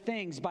those other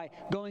things, by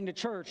going to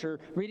church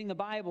or reading the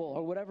Bible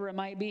or whatever it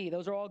might be.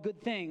 Those are all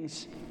good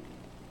things.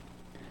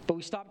 But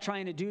we stop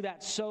trying to do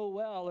that so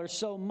well or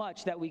so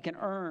much that we can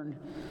earn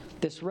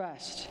this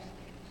rest.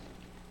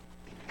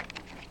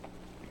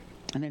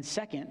 And then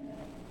second,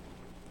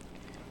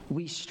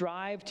 we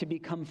strive to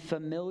become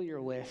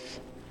familiar with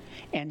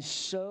and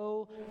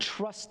so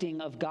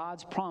trusting of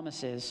God's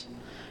promises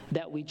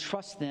that we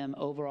trust them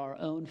over our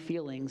own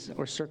feelings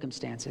or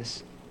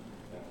circumstances.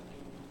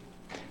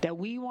 That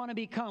we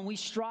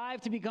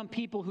strive to become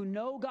people who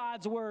know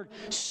God's word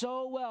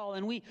so well,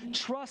 and we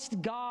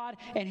trust God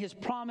and His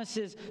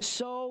promises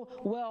so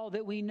well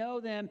that we know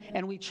them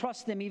and we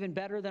trust them even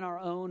better than our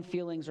own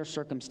feelings or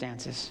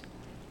circumstances.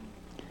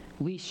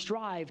 We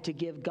strive to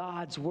give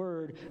God's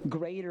word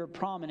greater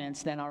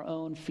prominence than our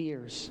own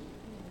fears.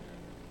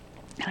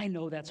 And I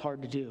know that's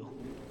hard to do.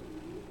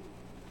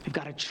 You've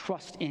got to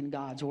trust in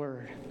God's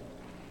word.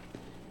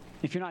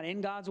 If you're not in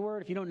God's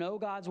word, if you don't know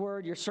God's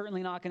word, you're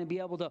certainly not going to be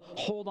able to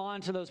hold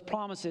on to those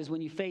promises when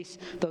you face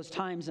those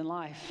times in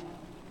life.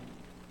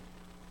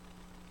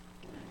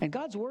 And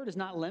God's word is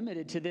not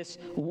limited to this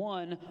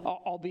one,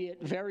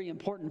 albeit very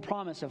important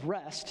promise of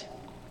rest.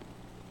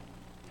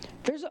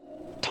 There's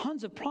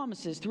tons of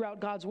promises throughout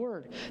God's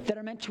word that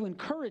are meant to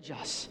encourage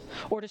us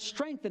or to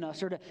strengthen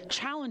us or to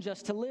challenge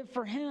us to live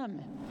for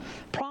Him.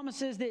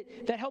 Promises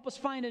that help us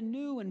find a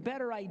new and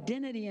better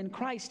identity in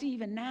Christ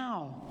even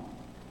now.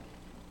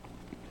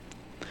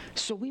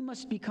 So we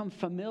must become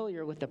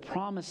familiar with the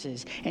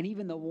promises and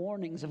even the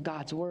warnings of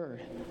God's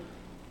word.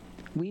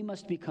 We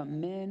must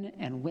become men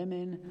and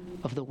women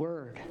of the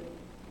word.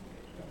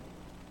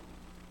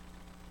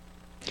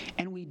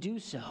 And we do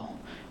so.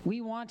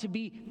 We want to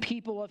be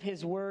people of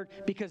His word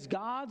because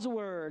God's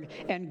word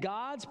and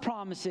God's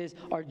promises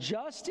are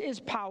just as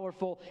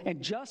powerful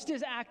and just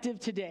as active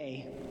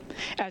today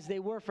as they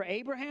were for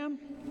Abraham,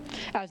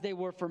 as they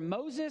were for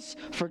Moses,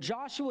 for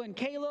Joshua and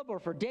Caleb, or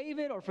for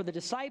David, or for the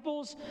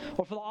disciples,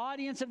 or for the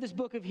audience of this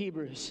book of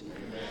Hebrews.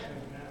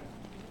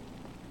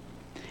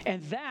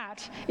 And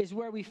that is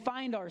where we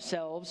find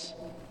ourselves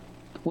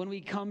when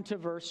we come to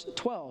verse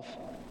 12.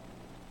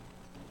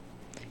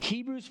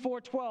 Hebrews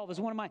 4:12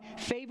 is one of my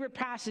favorite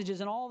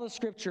passages in all the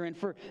Scripture, and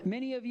for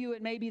many of you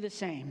it may be the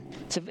same.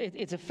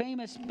 It's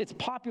a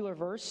popular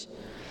verse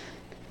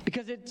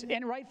because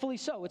and rightfully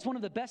so. It's one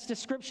of the best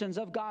descriptions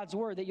of God's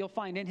word that you'll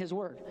find in His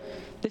word.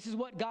 This is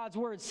what God's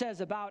word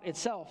says about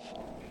itself.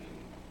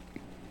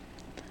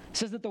 It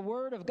says that the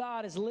word of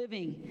God is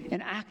living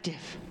and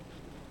active.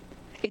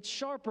 It's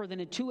sharper than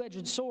a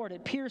two-edged sword.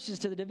 It pierces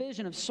to the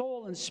division of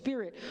soul and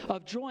spirit,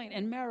 of joint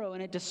and marrow,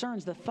 and it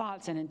discerns the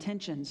thoughts and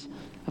intentions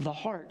of the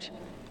heart.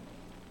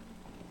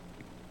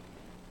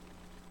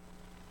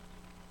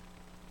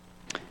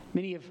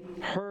 Many have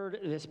heard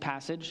this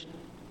passage,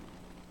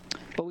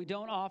 but we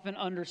don't often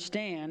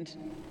understand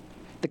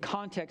the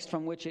context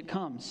from which it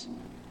comes.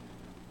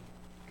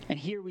 And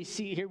here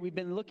we've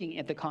been looking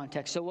at the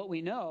context. So what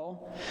we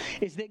know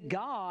is that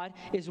God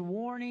is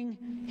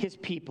warning His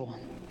people.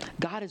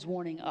 God is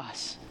warning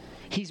us.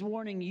 He's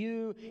warning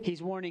you,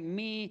 He's warning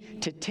me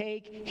to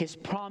take His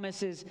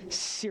promises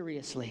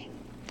seriously,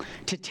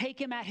 to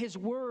take Him at His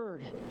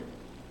word.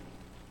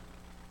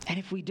 And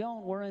if we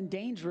don't, we're in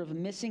danger of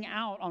missing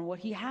out on what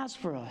He has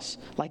for us,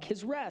 like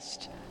His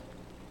rest.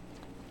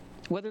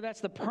 Whether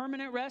that's the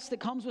permanent rest that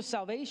comes with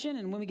salvation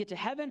and when we get to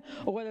heaven,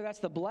 or whether that's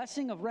the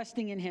blessing of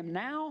resting in Him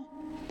now,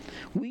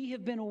 we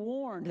have been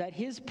warned that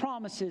His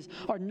promises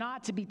are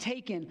not to be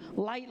taken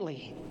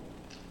lightly.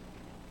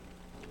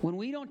 When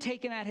we don't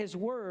take Him at His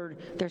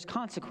word, there's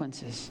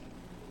consequences.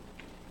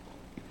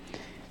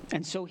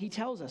 And so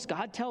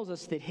God tells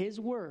us that His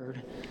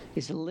word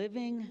is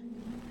living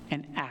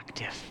and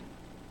active.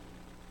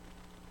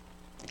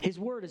 His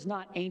word is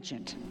not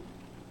ancient.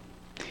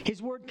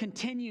 His word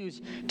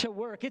continues to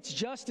work. It's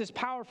just as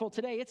powerful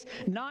today. It's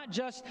not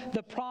just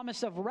the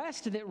promise of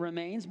rest that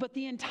remains, but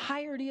the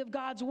entirety of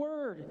God's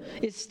word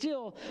is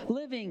still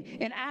living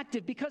and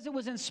active because it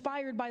was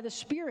inspired by the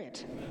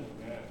Spirit.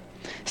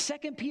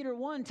 2 Peter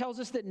 1 tells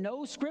us that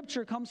no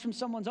scripture comes from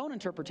someone's own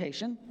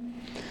interpretation.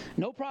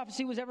 No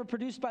prophecy was ever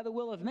produced by the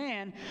will of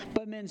man,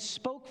 but men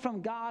spoke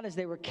from God as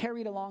they were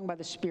carried along by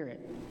the Spirit.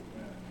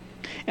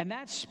 And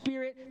that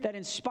Spirit that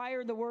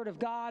inspired the Word of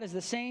God is the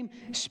same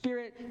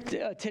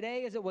Spirit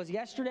today as it was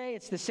yesterday.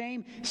 It's the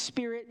same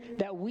Spirit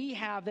that we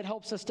have that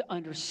helps us to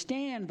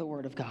understand the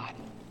Word of God.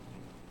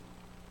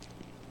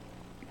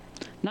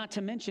 Not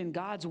to mention,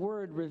 God's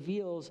Word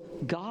reveals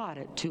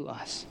God to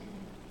us.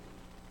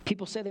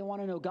 People say they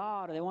want to know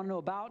God, or they want to know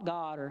about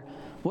God, or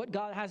what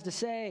God has to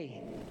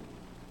say.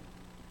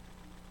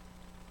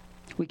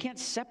 We can't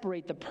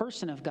separate the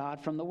person of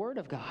God from the Word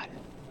of God.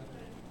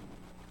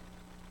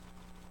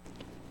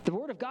 The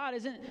Word of God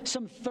isn't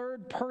some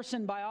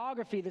third-person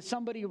biography that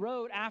somebody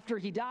wrote after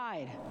he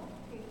died.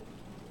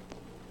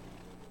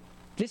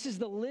 This is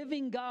the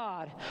living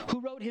God who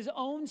wrote his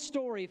own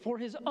story for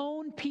his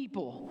own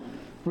people,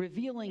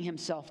 revealing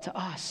himself to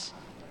us.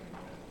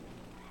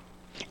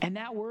 And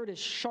that word is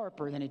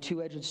sharper than a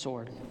two-edged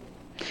sword.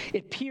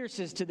 It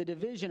pierces to the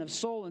division of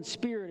soul and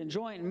spirit and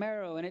joint and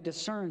marrow, and it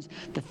discerns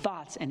the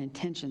thoughts and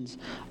intentions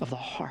of the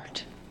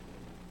heart.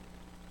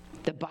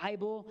 The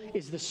Bible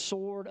is the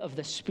sword of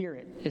the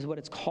Spirit, is what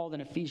it's called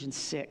in Ephesians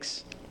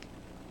 6.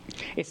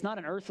 It's not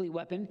an earthly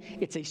weapon,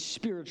 it's a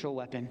spiritual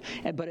weapon,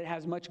 but it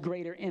has much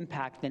greater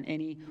impact than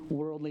any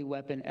worldly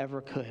weapon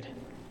ever could.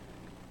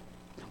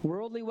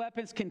 Worldly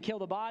weapons can kill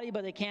the body,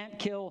 but they can't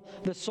kill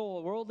the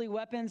soul. Worldly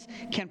weapons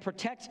can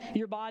protect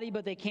your body,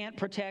 but they can't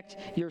protect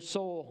your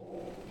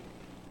soul.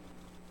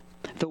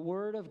 The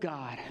Word of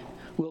God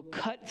will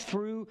cut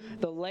through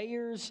the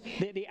layers,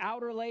 the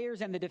outer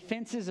layers and the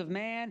defenses of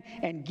man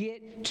and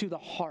get to the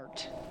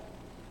heart.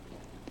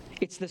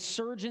 It's the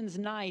surgeon's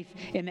knife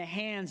in the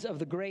hands of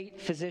the great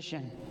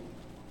physician.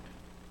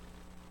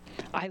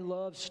 I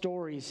love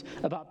stories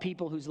about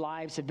people whose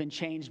lives have been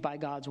changed by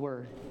God's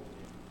Word.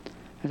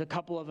 There's a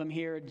couple of them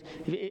here.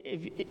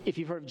 If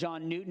you've heard of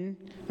John Newton,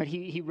 right?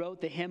 He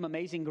wrote the hymn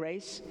Amazing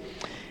Grace.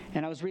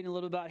 And I was reading a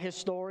little about his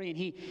story, and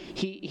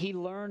he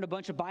learned a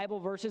bunch of Bible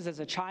verses as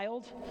a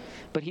child,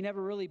 but he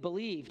never really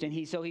believed.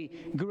 And so he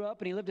grew up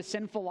and he lived a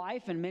sinful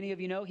life. And many of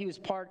you know he was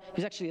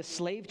actually a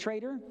slave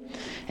trader.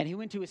 And he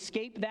went to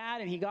escape that,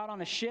 and he got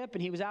on a ship,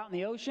 and he was out in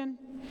the ocean.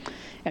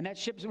 And that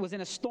ship was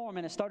in a storm,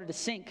 and it started to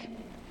sink.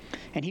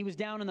 And he was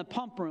down in the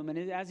pump room,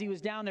 and as he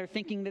was down there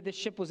thinking that this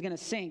ship was going to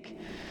sink,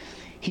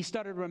 he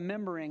started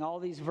remembering all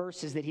these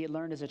verses that he had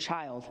learned as a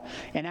child.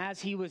 And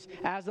as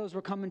those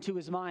were coming to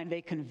his mind,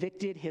 they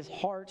convicted his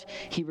heart.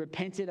 He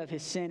repented of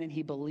his sin, and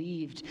he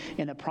believed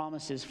in the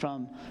promises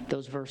from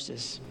those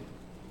verses.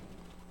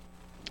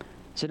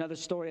 It's another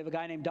story of a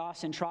guy named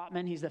Dawson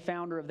Trotman. He's the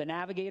founder of the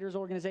Navigators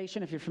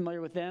organization, if you're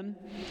familiar with them.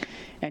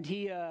 And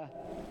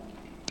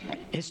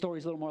his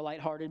story's a little more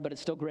lighthearted, but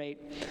it's still great.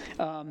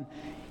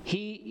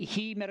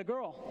 He met a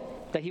girl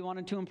that he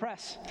wanted to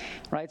impress,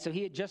 right? So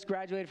he had just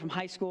graduated from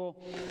high school,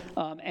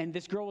 and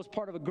this girl was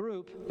part of a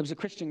group. It was a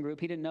Christian group.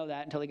 He didn't know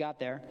that until he got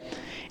there.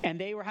 And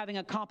they were having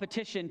a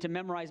competition to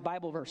memorize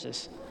Bible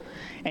verses.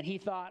 And he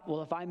thought,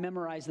 well, if I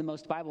memorize the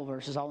most Bible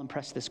verses, I'll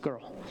impress this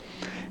girl.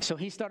 So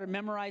he started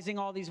memorizing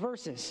all these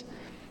verses,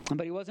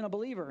 but he wasn't a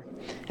believer.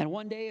 And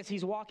one day as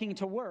he's walking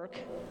to work,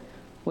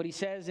 what he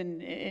says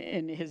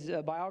in his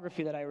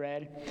biography that I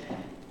read,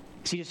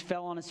 he just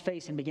fell on his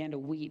face and began to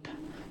weep,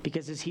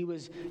 because as he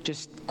was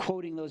just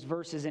quoting those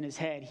verses in his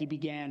head, he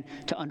began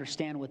to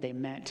understand what they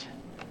meant.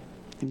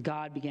 And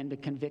God began to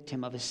convict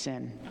him of his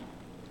sin.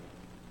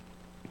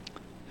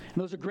 And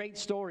those are great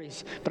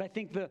stories, but I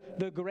think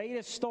the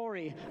greatest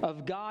story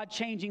of God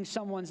changing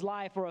someone's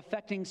life or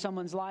affecting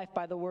someone's life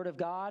by the Word of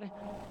God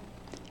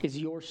is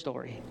your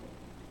story.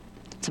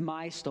 It's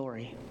my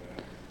story.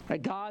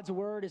 Right? God's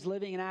Word is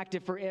living and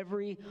active for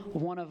every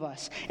one of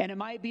us. And it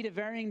might be to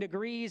varying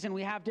degrees, and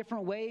we have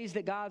different ways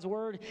that God's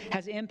Word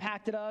has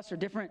impacted us or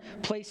different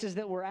places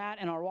that we're at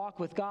in our walk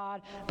with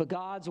God, but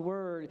God's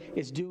Word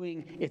is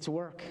doing its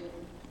work.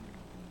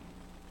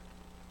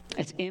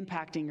 It's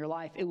impacting your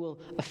life. It will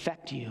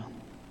affect you.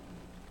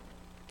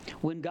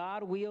 When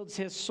God wields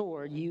His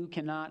sword, you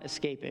cannot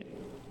escape it.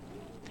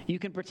 You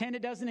can pretend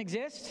it doesn't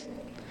exist.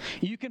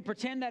 You can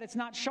pretend that it's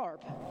not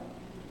sharp,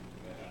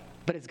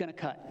 but it's going to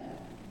cut.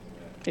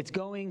 It's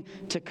going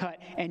to cut.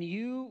 And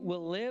you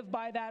will live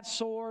by that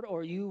sword,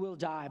 or you will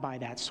die by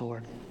that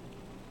sword.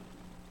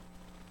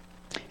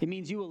 It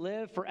means you will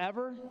live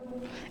forever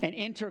and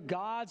enter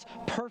God's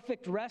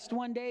perfect rest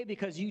one day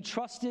because you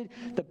trusted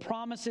the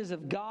promises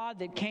of God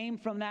that came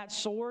from that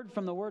sword,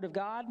 from the Word of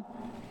God.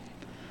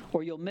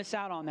 Or you'll miss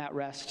out on that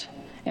rest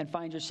and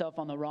find yourself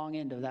on the wrong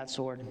end of that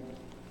sword.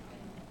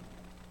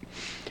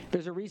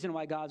 There's a reason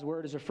why God's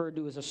Word is referred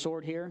to as a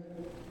sword here,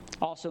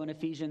 also in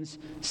Ephesians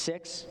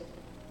 6.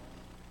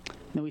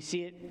 And we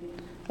see it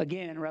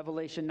again in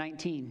Revelation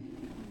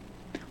 19.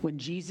 When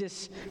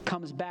Jesus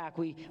comes back,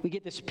 we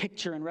get this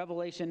picture in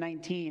Revelation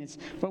 19. It's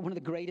one of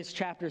the greatest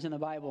chapters in the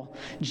Bible.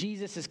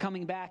 Jesus is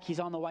coming back. He's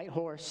on the white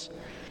horse.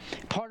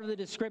 Part of the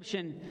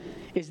description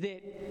is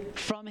that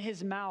from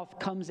his mouth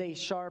comes a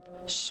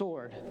sharp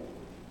sword.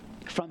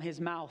 From his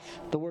mouth,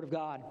 the Word of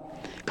God,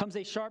 comes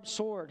a sharp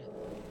sword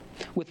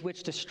with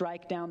which to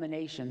strike down the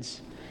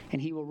nations, and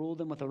he will rule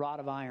them with a rod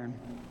of iron.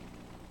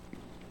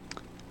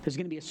 There's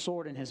going to be a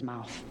sword in his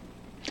mouth.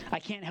 I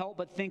can't help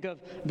but think of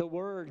the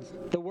Word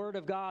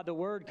of God, the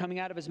Word coming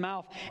out of his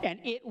mouth, and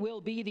it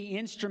will be the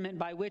instrument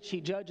by which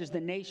he judges the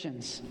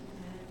nations.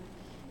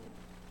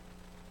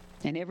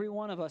 And every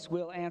one of us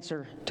will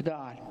answer to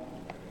God.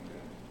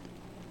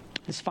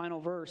 This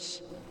final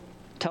verse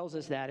tells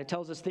us that. It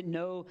tells us that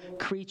no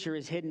creature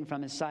is hidden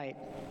from his sight.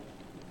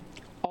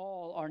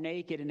 All are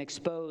naked and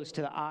exposed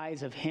to the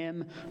eyes of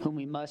him whom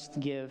we must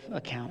give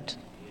account.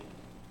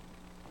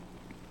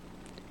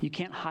 You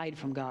can't hide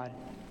from God.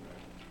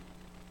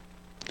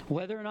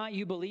 Whether or not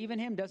you believe in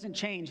him doesn't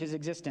change his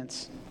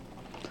existence.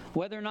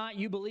 Whether or not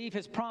you believe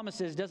his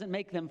promises doesn't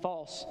make them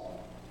false.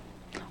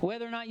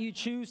 Whether or not you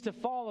choose to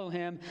follow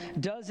him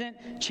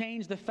doesn't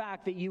change the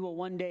fact that you will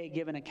one day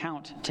give an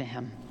account to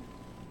him.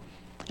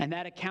 And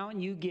that account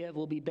you give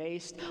will be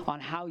based on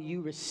how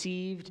you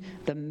received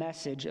the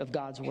message of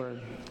God's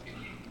word.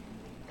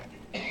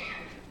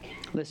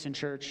 Listen,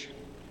 church,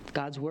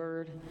 God's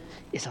word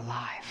is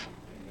alive.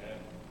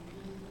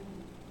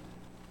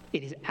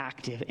 It is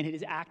active, and it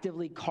is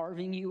actively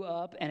carving you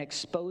up and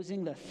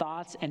exposing the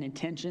thoughts and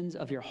intentions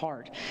of your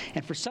heart.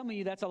 And for some of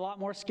you, that's a lot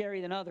more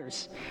scary than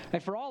others.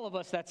 And for all of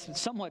us,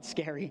 that's somewhat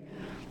scary.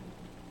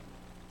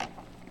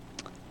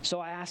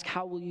 So I ask,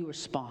 how will you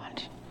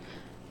respond?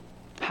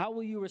 How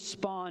will you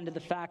respond to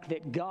the fact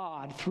that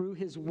God, through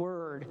his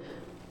word,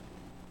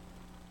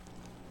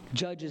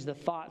 judges the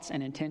thoughts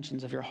and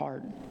intentions of your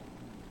heart?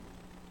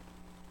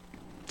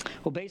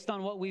 Well, based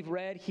on what we've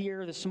read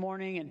here this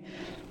morning and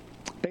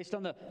based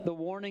on the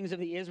warnings of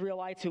the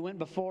Israelites who went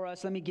before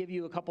us, let me give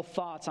you a couple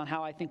thoughts on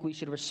how I think we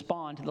should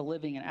respond to the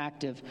living and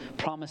active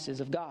promises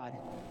of God.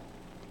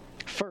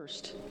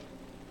 First,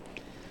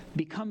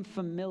 become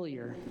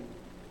familiar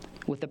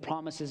with the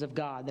promises of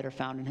God that are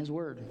found in his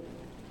word.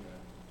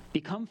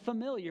 Become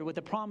familiar with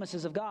the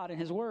promises of God in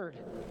his word.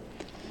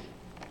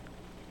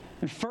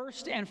 And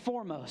first and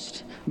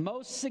foremost,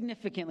 most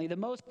significantly, the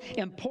most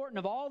important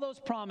of all those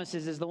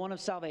promises is the one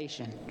of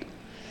salvation.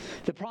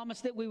 The promise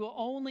that we will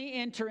only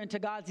enter into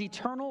God's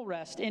eternal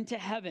rest, into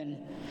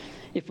heaven,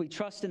 if we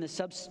trust in the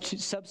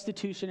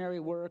substitutionary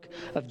work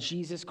of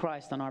Jesus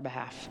Christ on our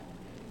behalf.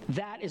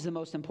 That is the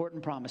most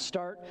important promise.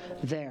 Start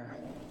there.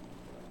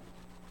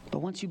 But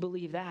once you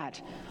believe that,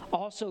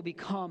 also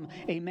become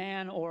a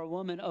man or a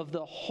woman of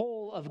the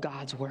whole of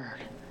God's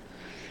word,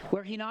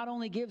 where he not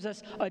only gives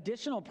us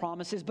additional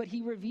promises, but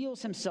he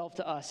reveals himself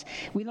to us.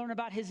 We learn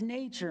about his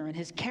nature and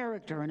his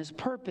character and his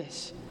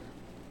purpose.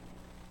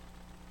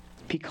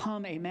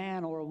 Become a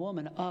man or a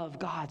woman of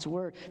God's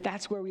word.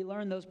 That's where we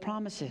learn those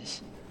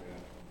promises.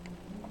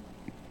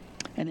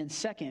 And then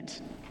second,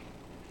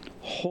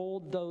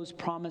 hold those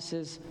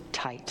promises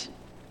tight.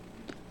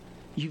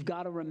 You've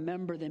got to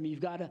remember them.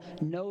 You've got to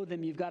know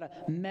them. You've got to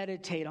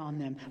meditate on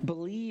them.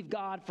 Believe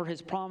God for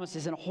his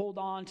promises and hold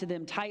on to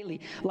them tightly.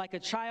 Like a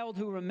child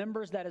who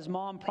remembers that his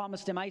mom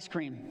promised him ice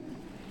cream.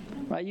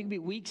 Right? You could be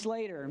weeks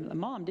later.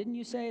 Mom, didn't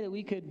you say that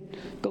we could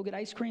go get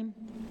ice cream?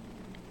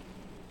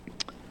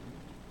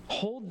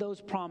 Hold those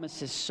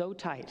promises so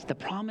tight, the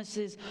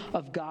promises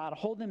of God,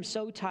 hold them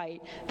so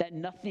tight that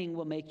nothing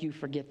will make you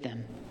forget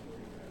them.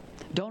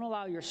 Don't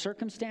allow your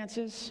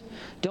circumstances,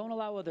 don't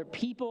allow other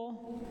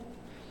people,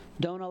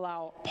 don't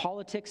allow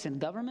politics and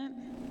government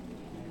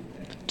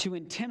to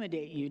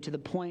intimidate you to the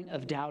point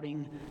of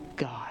doubting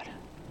God.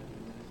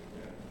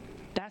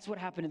 That's what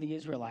happened to the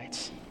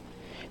Israelites.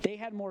 They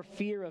had more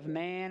fear of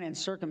man and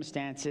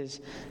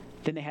circumstances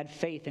than they had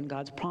faith in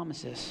God's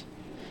promises.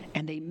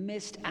 And they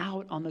missed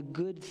out on the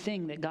good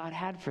thing that God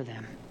had for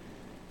them.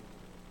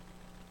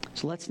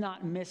 So let's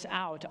not miss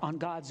out on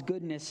God's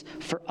goodness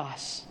for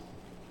us.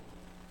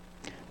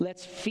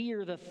 Let's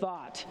fear the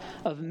thought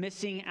of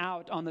missing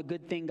out on the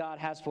good thing God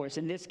has for us.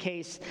 In this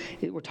case,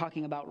 we're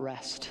talking about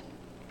rest.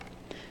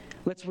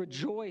 Let's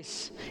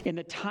rejoice in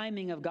the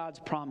timing of God's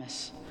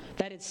promise,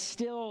 that it's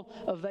still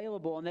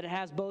available and that it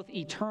has both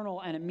eternal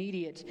and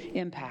immediate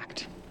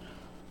impact.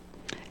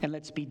 And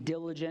let's be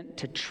diligent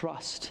to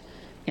trust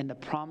in the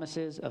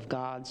promises of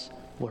God's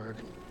word.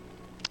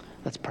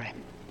 Let's pray.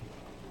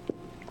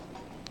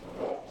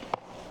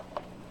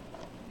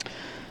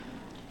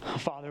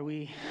 Father,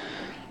 we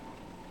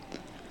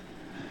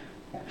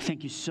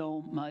thank you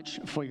so much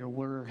for your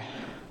word.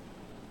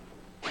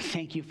 We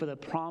thank you for the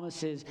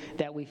promises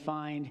that we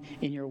find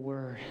in your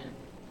word.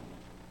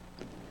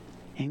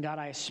 And God,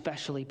 I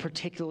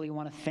particularly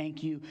want to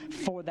thank you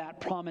for that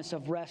promise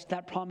of rest,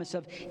 that promise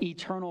of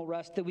eternal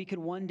rest, that we could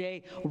one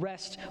day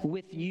rest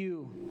with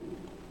you.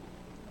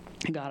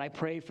 And God, I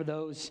pray for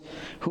those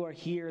who are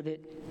here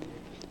that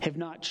have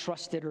not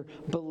trusted or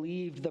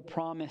believed the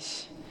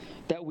promise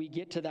that we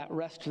get to that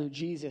rest through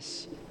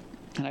Jesus.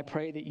 And I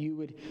pray that you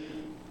would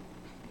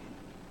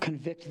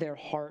convict their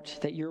heart,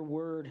 that your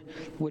word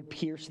would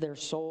pierce their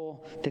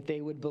soul, that they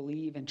would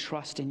believe and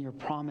trust in your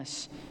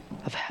promise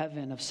of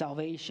heaven, of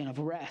salvation, of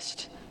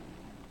rest.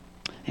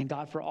 And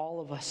God, for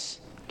all of us,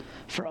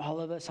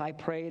 I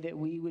pray that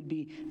we would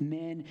be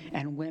men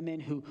and women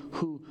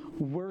who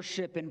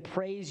worship and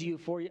praise you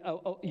for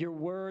your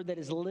word that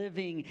is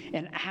living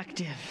and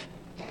active.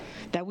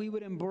 That we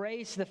would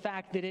embrace the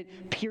fact that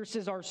it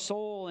pierces our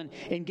soul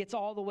and gets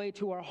all the way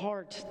to our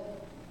heart.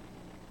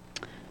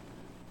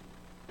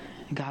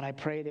 God, I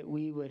pray that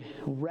we would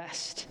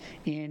rest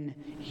in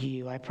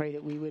you. I pray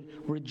that we would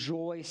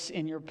rejoice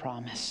in your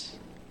promise,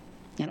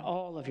 in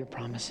all of your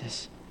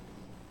promises.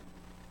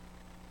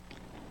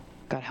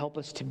 God, help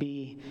us to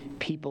be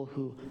people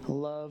who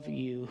love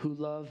you, who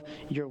love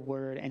your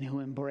word, and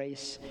who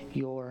embrace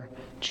your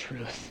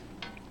truth.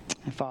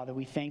 And Father,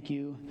 we thank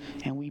you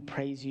and we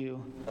praise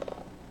you.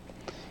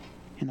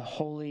 in the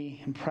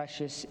holy and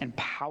precious and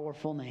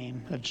powerful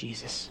name of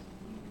Jesus.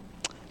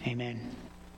 Amen.